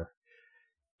fucking care.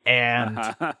 And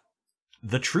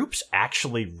the troops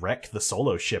actually wreck the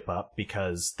solo ship up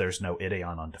because there's no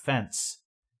Ideon on defense.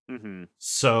 Mm-hmm.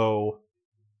 So,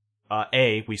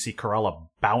 we see Corolla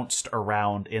bounced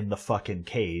around in the fucking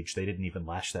cage. They didn't even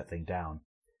lash that thing down.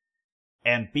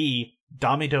 And B,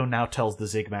 Damido now tells the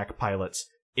Zigmac pilots,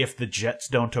 if the jets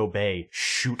don't obey,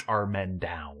 shoot our men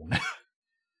down.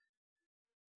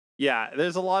 Yeah,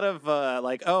 there's a lot of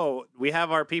like, oh, we have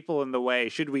our people in the way.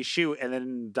 Should we shoot? And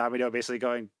then Domino basically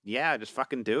going, yeah, just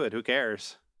fucking do it. Who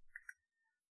cares?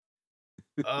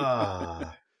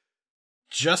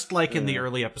 Just like in the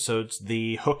early episodes,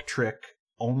 the hook trick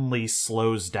only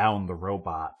slows down the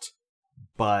robot,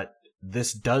 but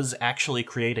this does actually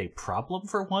create a problem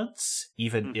for once,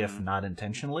 even if not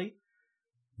intentionally.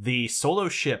 The Solo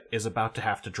ship is about to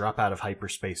have to drop out of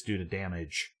hyperspace due to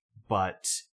damage, but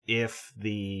if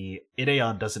the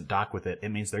Ideon doesn't dock with it, it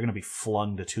means they're going to be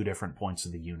flung to 2 different points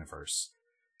of the universe.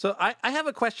 So I have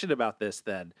a question about this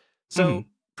then. So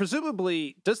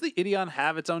presumably, does the Ideon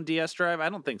have its own DS drive? I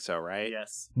don't think so, right?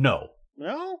 Yes. No.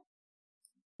 No?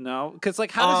 No? Because,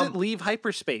 like, how does it leave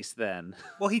hyperspace then?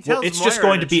 Well, he tells It's Moira just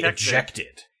going to be check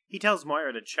ejected. He tells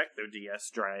Moira to check their DS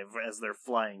drive as they're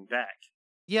flying back.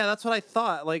 Yeah, that's what I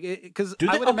thought. Like, because Do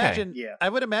I they? would Okay. imagine, Yeah. I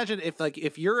would imagine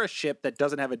if you're a ship that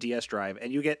doesn't have a DS drive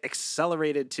and you get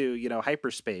accelerated to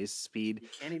hyperspace speed, You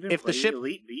can't even If the play ship-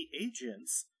 Elite Beat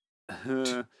Agents.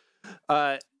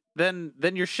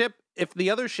 then your ship, if the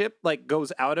other ship like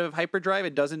goes out of hyperdrive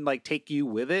and doesn't like take you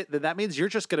with it, then that means you're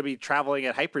just going to be traveling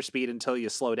at hyperspeed until you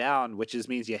slow down, which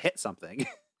means you hit something.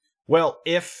 Well,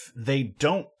 if they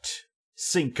don't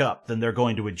sync up, then they're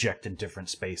going to eject in different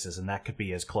spaces, and that could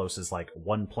be as close as like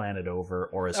one planet over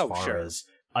or as far sure. as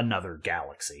another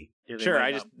galaxy. Yeah, they Sure, might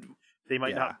I not- just They might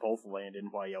yeah. not both land in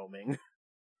Wyoming.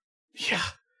 Yeah.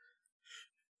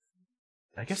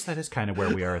 I guess that is kind of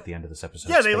where we are at the end of this episode.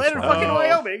 Yeah, they Space land in Rock. fucking Oh.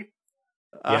 Wyoming.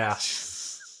 Yeah.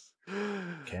 Uh,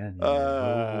 Can you?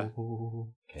 Uh,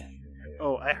 Can you?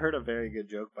 Oh, I heard a very good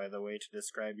joke, by the way, to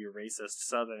describe your racist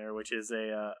Southerner, which is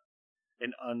an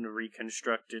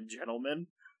unreconstructed gentleman.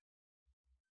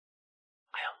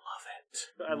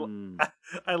 I love it.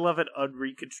 I love an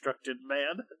unreconstructed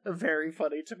man. Very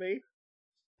funny to me.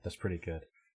 That's pretty good.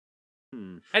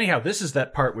 hmm. Anyhow, this is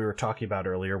that part we were talking about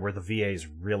earlier where the VAs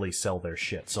really sell their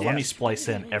shit. So let me Yes. splice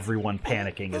in everyone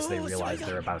panicking as they realize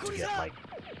they're about to get, like,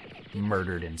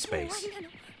 murdered in space.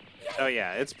 Oh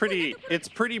yeah, it's pretty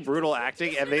brutal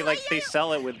acting, and they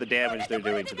sell it with the damage they're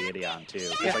doing to the Ideon too.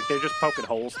 'Cause, like they're just poking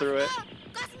holes through it.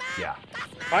 Yeah.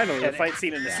 Finally, the And- fight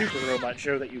scene in the Super Robot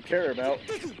show that you care about.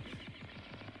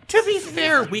 To be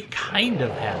fair, we kind of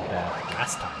had that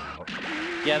last time out.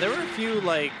 Yeah, there were a few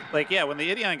like yeah, when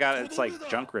the Ideon got its like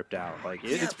junk ripped out, like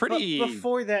it's pretty. But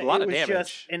before that, a lot it of was damage.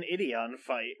 just an Ideon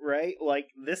fight, right? Like,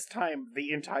 this time,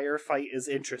 the entire fight is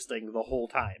interesting the whole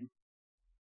time.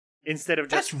 Instead of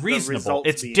just That's the reasonable. results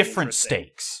It's being different interesting.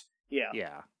 stakes. Yeah.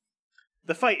 Yeah.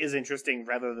 The fight is interesting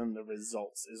rather than the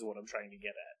results, is what I'm trying to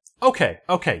get at.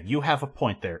 Okay, you have a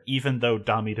point there, even though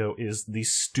Domito is the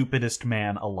stupidest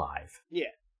man alive.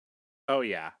 Oh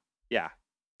yeah. Yeah.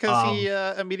 Because he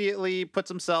immediately puts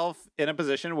himself in a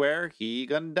position where he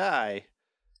gonna die.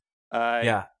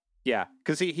 Yeah. Yeah,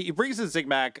 because he brings his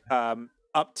Zigmac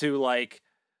up to like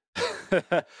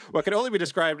what can only be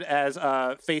described as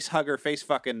face hugger, face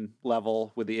fucking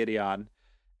level with the Ideon,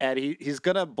 and he's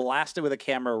gonna blast it with a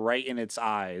camera right in its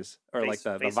eyes or like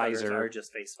the Face huggers visor. are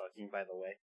just face fucking, by the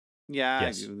way. Yeah,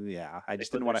 Yes. yeah. I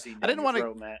just They didn't put want their to. seed I didn't down want your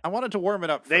to. throat, Matt. I wanted to warm it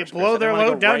up. They first, Chris. blow I their didn't wanna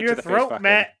load go down right your to the face throat, fucking.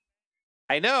 Matt.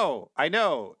 I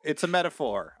know. It's a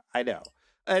metaphor. I know.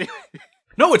 Anyway,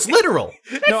 No, it's literal.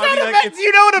 no, I mean, like, it's,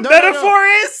 You know what a No, metaphor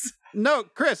is? no,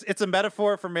 Chris, it's a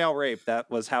metaphor for male rape. That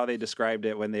was how they described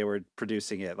it when they were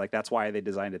producing it. Like that's why they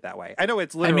designed it that way. I know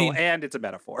it's literal mean- and it's a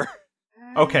metaphor.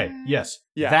 Okay, yes.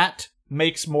 Yeah. That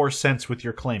makes more sense with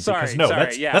your claim. Sorry, because no,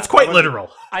 sorry, yeah. that's quite I wasn't-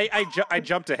 literal. I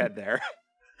jumped ahead there.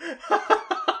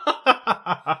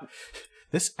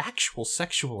 This actual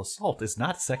sexual assault is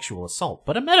not sexual assault,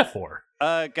 but a metaphor.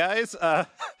 Guys, my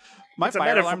It's a fire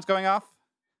metaphor. alarm's going off.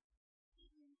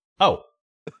 Oh,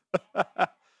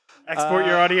 Export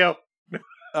your audio.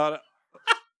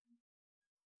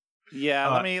 Yeah,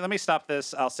 Uh, let me stop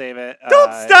this. I'll save it.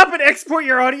 Don't stop and export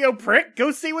your audio, prick.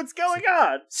 Go see what's going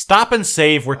on. stop and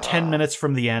save. We're 10 minutes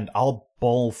from the end. I'll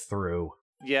bowl through.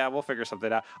 Yeah, we'll figure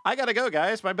something out. I gotta go,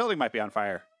 guys. My building might be on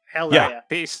fire. Hell Yeah. yeah.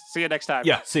 Peace. See you next time.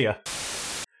 Yeah, see ya.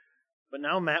 But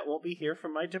now Matt won't be here for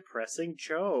my depressing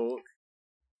joke.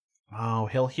 Oh,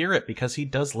 he'll hear it because he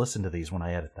does listen to these when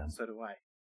I edit them. So do I.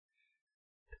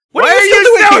 What Why are you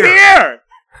doing still here?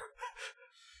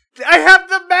 I have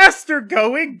the master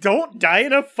going. Don't die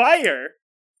in a fire.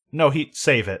 No,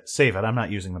 save it. Save it. I'm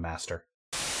not using the master.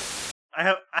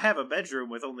 I have a bedroom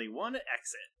with only one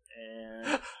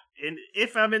exit, and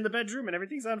if I'm in the bedroom and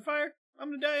everything's on fire, I'm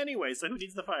gonna die anyway. So who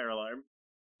needs the fire alarm?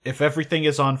 If everything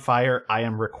is on fire, I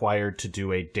am required to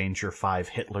do a Danger 5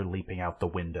 Hitler leaping out the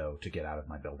window to get out of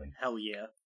my building. Hell yeah.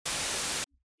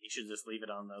 You should just leave it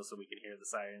on though, so we can hear the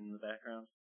siren in the background.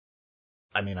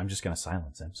 I mean, I'm just going to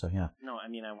silence him, so yeah. No, I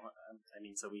mean,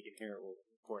 so we can hear it while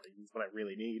recording. That's what I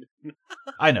really need.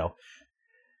 I know.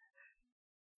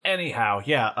 Anyhow,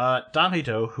 yeah,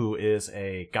 Damido, who is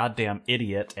a goddamn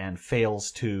idiot and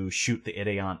fails to shoot the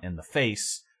Ideon in the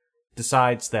face,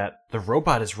 decides that the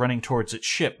robot is running towards its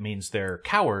ship means they're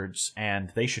cowards,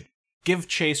 and they should give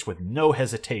chase with no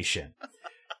hesitation.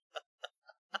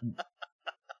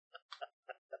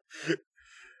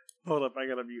 Hold up, I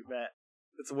gotta mute that.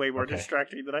 It's way more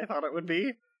distracting than I thought it would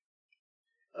be.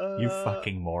 You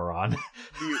fucking moron.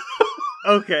 Mute.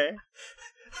 Okay.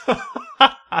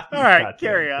 Alright,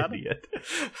 carry on. Idiot.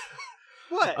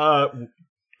 What?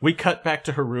 We cut back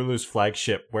to Harulu's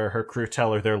flagship, where her crew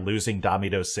tell her they're losing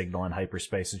Damido's signal in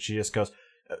hyperspace, and she just goes,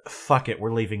 "Fuck it,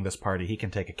 we're leaving this party. He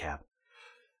can take a cab."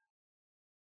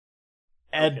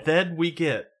 And then we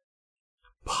get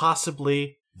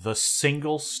possibly the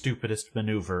single stupidest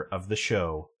maneuver of the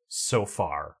show so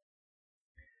far.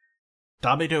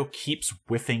 Damido keeps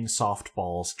whiffing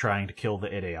softballs trying to kill the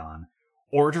Ideon,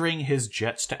 ordering his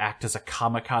jets to act as a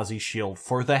kamikaze shield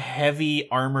for the heavy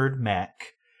armored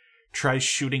mech, tries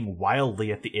shooting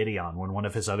wildly at the Ideon when one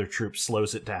of his other troops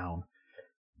slows it down.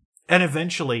 And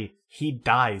eventually, he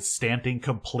dies standing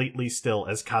completely still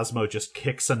as Cosmo just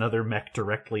kicks another mech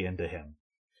directly into him.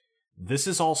 This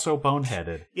is also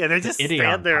boneheaded. Yeah, they just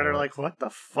stand there and are like, what the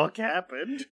fuck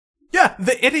happened? Yeah,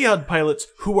 the Ideon pilots,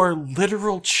 who are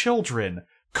literal children,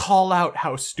 call out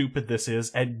how stupid this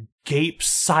is and gape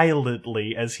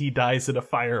silently as he dies in a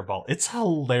fireball. It's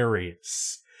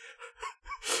hilarious.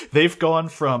 They've gone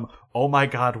from, oh my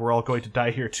god, we're all going to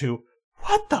die here, to,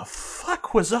 what the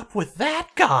fuck was up with that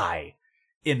guy?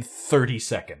 In 30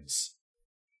 seconds.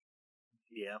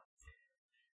 Yeah.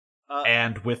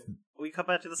 And with... We come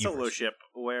back to the solo ship,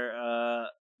 where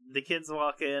the kids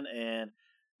walk in, and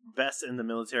Bess and the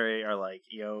military are like,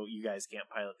 yo, you guys can't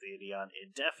pilot the Ideon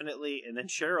indefinitely, and then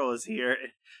Cheryl is here.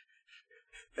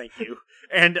 Thank you.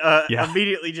 And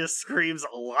immediately just screams,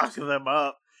 lock them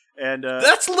up. And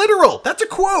that's literal! That's a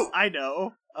quote! I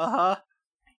know. Uh-huh.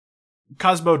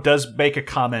 Cosmo does make a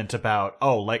comment about,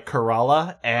 like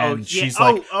Kerala, and she's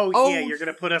like, yeah, you're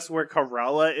gonna put us where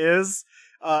Kerala is?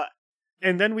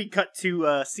 And then we cut to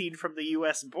a scene from the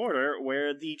U.S. border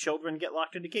where the children get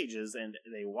locked into cages and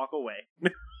they walk away.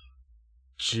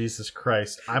 Jesus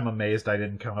Christ. I'm amazed I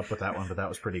didn't come up with that one, but that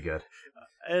was pretty good.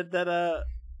 And then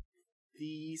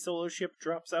the solo ship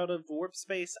drops out of warp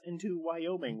space into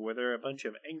Wyoming, where there are a bunch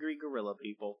of angry gorilla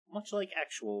people, much like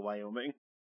actual Wyoming.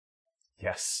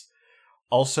 Yes.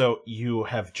 Also, you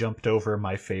have jumped over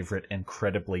my favorite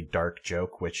incredibly dark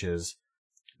joke, which is,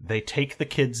 they take the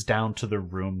kids down to the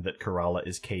room that Kerala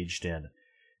is caged in.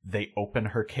 They open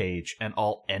her cage, and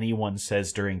all anyone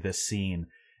says during this scene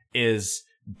is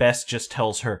Bess just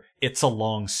tells her, it's a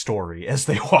long story, as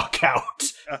they walk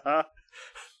out. Uh-huh.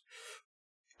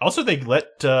 Also, they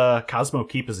let Cosmo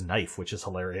keep his knife, which is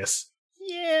hilarious.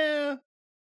 Yeah.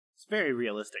 It's very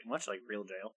realistic, much like real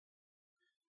jail.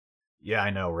 Yeah, I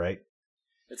know, right?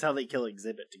 It's how they kill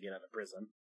Exhibit to get out of prison.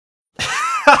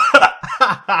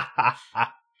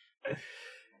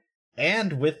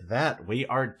 And with that, we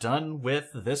are done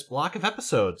with this block of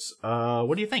episodes.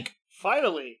 What do you think?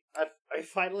 Finally! I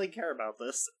finally care about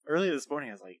this. Earlier this morning,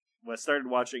 I was like, when I started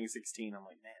watching 16, I'm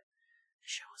like, man, the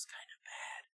show was kind of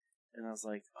bad. And I was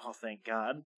like, oh, thank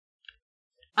God.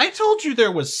 I told you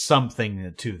there was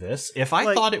something to this. If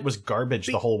I thought it was garbage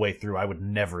the whole way through, I would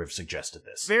never have suggested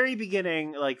this. Very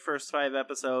beginning, first 5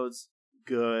 episodes,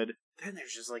 good. Then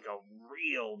there's just, a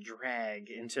real drag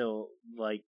until,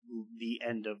 the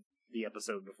end of the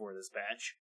episode before this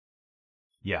batch.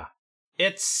 Yeah.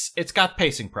 It's got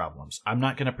pacing problems. I'm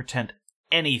not going to pretend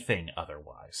anything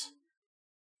otherwise.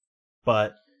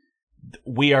 But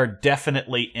we are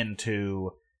definitely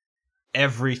into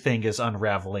everything is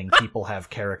unraveling. People have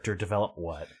character develop.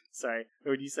 What? Sorry.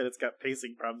 When you said it's got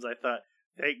pacing problems, I thought,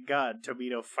 thank God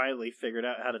Tomino finally figured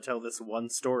out how to tell this one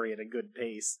story at a good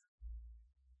pace.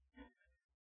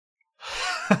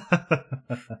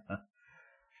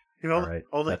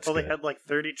 Only had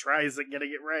 30 tries at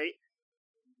getting it right.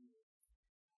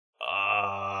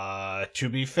 To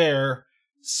be fair,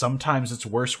 sometimes it's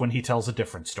worse when he tells a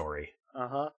different story.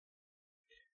 Uh-huh.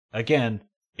 Again,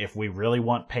 if we really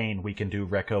want pain, we can do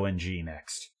Rekko and G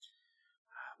next.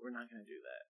 We're not going to do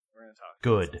that. We're going to talk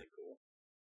about something cool.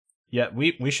 Yeah,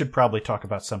 we should probably talk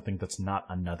about something that's not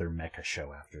another mecha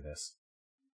show after this.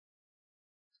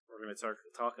 We're going to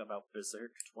talk about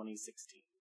Berserk 2016.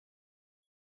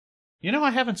 You know,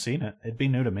 I haven't seen it. It'd be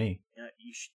new to me. Yeah,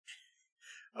 you should.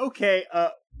 Okay,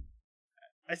 I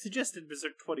suggested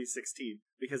Berserk 2016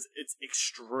 because it's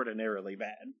extraordinarily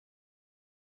bad.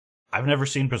 I've never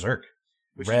seen Berserk.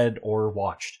 read or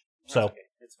watched. So okay.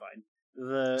 It's fine.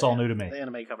 It's all new to me. The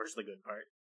anime covers the good part.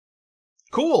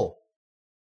 Cool.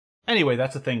 Anyway,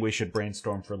 that's a thing we should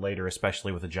brainstorm for later,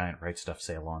 especially with a giant Right Stuff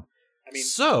sale on. I mean,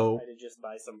 so I did just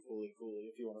buy some Fooly Cooly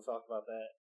if you want to talk about that.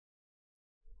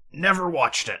 never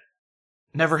watched it.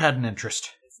 Never had an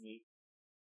interest. It's neat.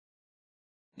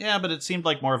 Yeah, but it seemed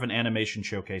like more of an animation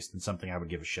showcase than something I would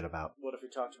give a shit about. What if we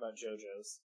talked about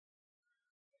JoJo's?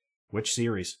 Which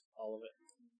series? All of it.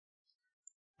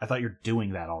 I thought you're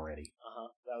doing that already. Uh-huh.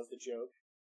 That was the joke.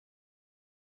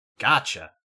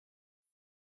 Gotcha.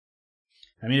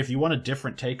 I mean, if you want a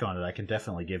different take on it, I can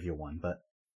definitely give you one, but...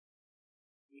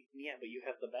 Yeah, but you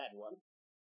have the bad one.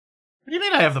 What do you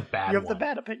mean I have the bad one? You have the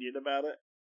bad opinion about it.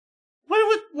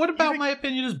 What about my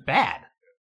opinion is bad?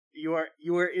 You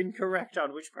are incorrect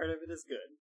on which part of it is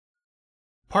good.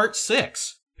 Part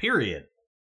 6. Period.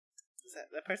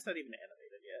 That part's not even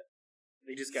animated yet.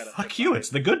 They just got it. Fuck you, it's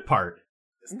the good part.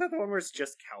 Isn't that the one where it's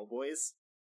just cowboys?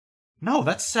 No,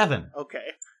 that's 7.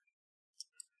 Okay.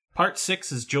 Part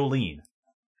 6 is Jolene.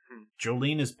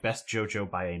 Jolene is best JoJo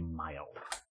by a mile.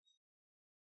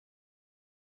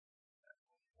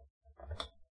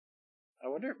 I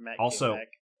wonder if Matt also, came back.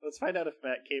 Let's find out if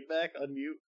Matt came back.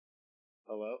 Unmute.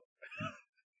 Hello?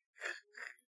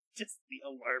 Just the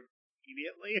alarm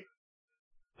immediately.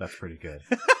 That's pretty good.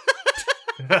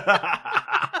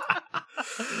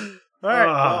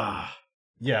 Alright.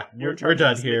 Yeah, we're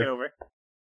done here.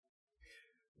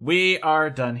 We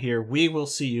are done here. We will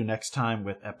see you next time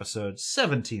with episodes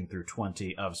 17 through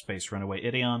 20 of Space Runaway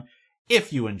Ideon.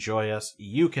 If you enjoy us,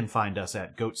 you can find us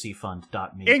at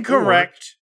goatseafund.me.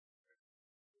 Incorrect.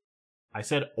 I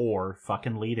said or,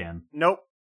 fucking lead in. Nope.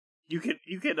 You could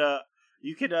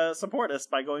support us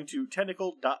by going to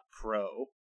tentacle.pro.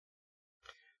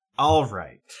 All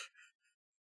right.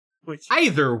 Which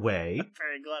either way, I'm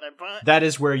very glad I bought. That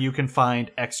is where you can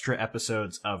find extra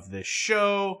episodes of this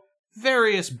show,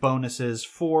 various bonuses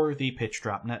for the Pitch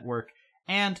Drop Network,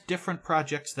 and different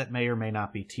projects that may or may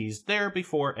not be teased there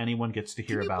before anyone gets to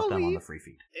hear about them on the free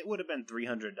feed. It would have been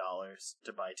 $300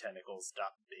 to buy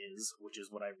tentacles.biz, which is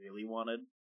what I really wanted.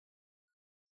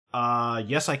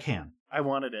 Yes, I can. I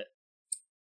wanted it.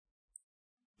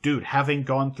 Dude, having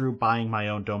gone through buying my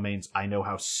own domains, I know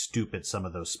how stupid some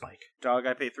of those spike. Dog,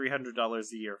 I pay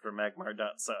 $300 a year for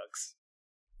Magmar.sucks.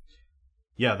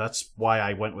 Yeah, that's why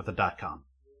I went with a .com.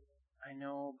 I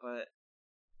know, but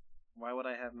why would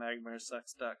I have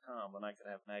magmarsucks.com when I could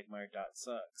have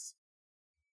magmar.sucks?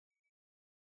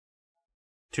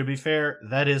 To be fair,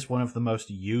 that is one of the most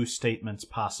you statements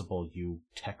possible, you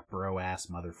tech bro ass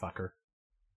motherfucker.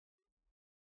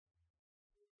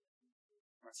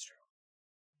 That's true.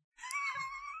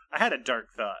 I had a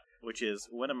dark thought, which is,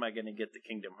 when am I going to get the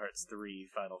Kingdom Hearts 3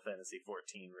 Final Fantasy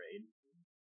 14 raid?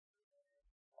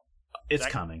 It's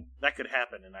coming. That could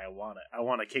happen, and I want it. I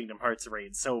want a Kingdom Hearts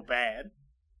raid so bad.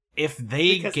 If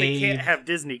they because they can't have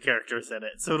Disney characters in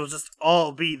it, so it'll just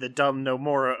all be the dumb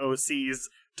Nomura OCs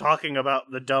talking about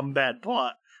the dumb bad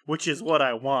plot, which is what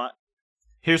I want.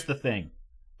 Here's the thing.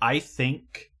 I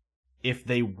think if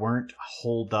they weren't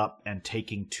holed up and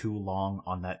taking too long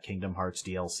on that Kingdom Hearts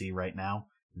DLC right now,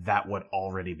 that would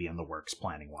already be in the works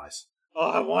planning-wise.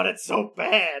 Oh, I want it so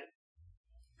bad!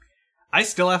 I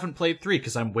still haven't played 3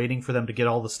 because I'm waiting for them to get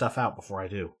all the stuff out before I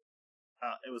do.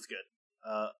 It was good.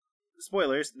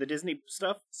 Spoilers, the Disney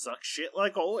stuff sucks shit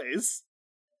like always.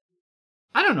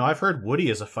 I don't know, I've heard Woody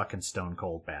is a fucking stone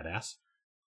cold badass.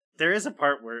 There is a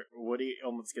part where Woody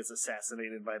almost gets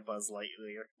assassinated by Buzz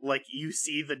Lightyear. Like, you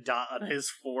see the dot on his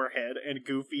forehead and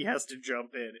Goofy has to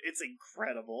jump in. It's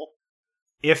incredible.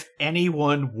 If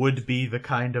anyone would be the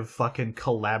kind of fucking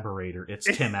collaborator, it's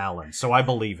Tim Allen, so I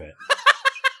believe it.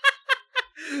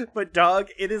 But dog,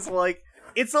 it's like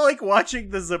watching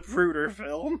the Zapruder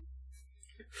film.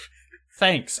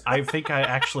 Thanks. I think I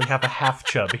actually have a half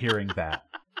chub hearing that.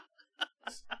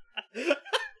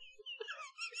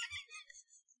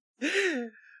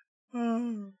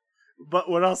 But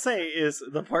what I'll say is,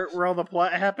 the part where all the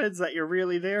plot happens that you're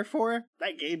really there for,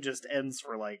 that game just ends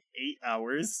for like 8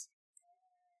 hours.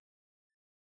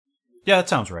 Yeah, that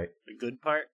sounds right. The good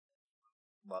part?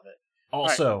 Love it.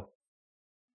 Also,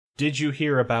 did you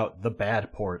hear about the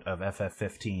bad port of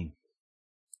FF15?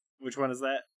 Which one is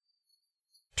that?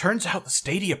 Turns out the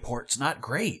Stadia port's not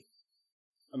great.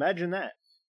 Imagine that.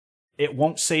 It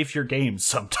won't save your games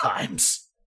sometimes.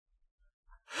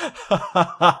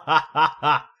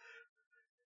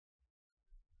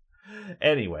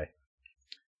 Anyway,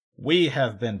 we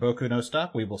have been Boku no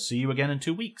Stop. We will see you again in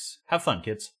 2 weeks. Have fun,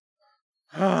 kids.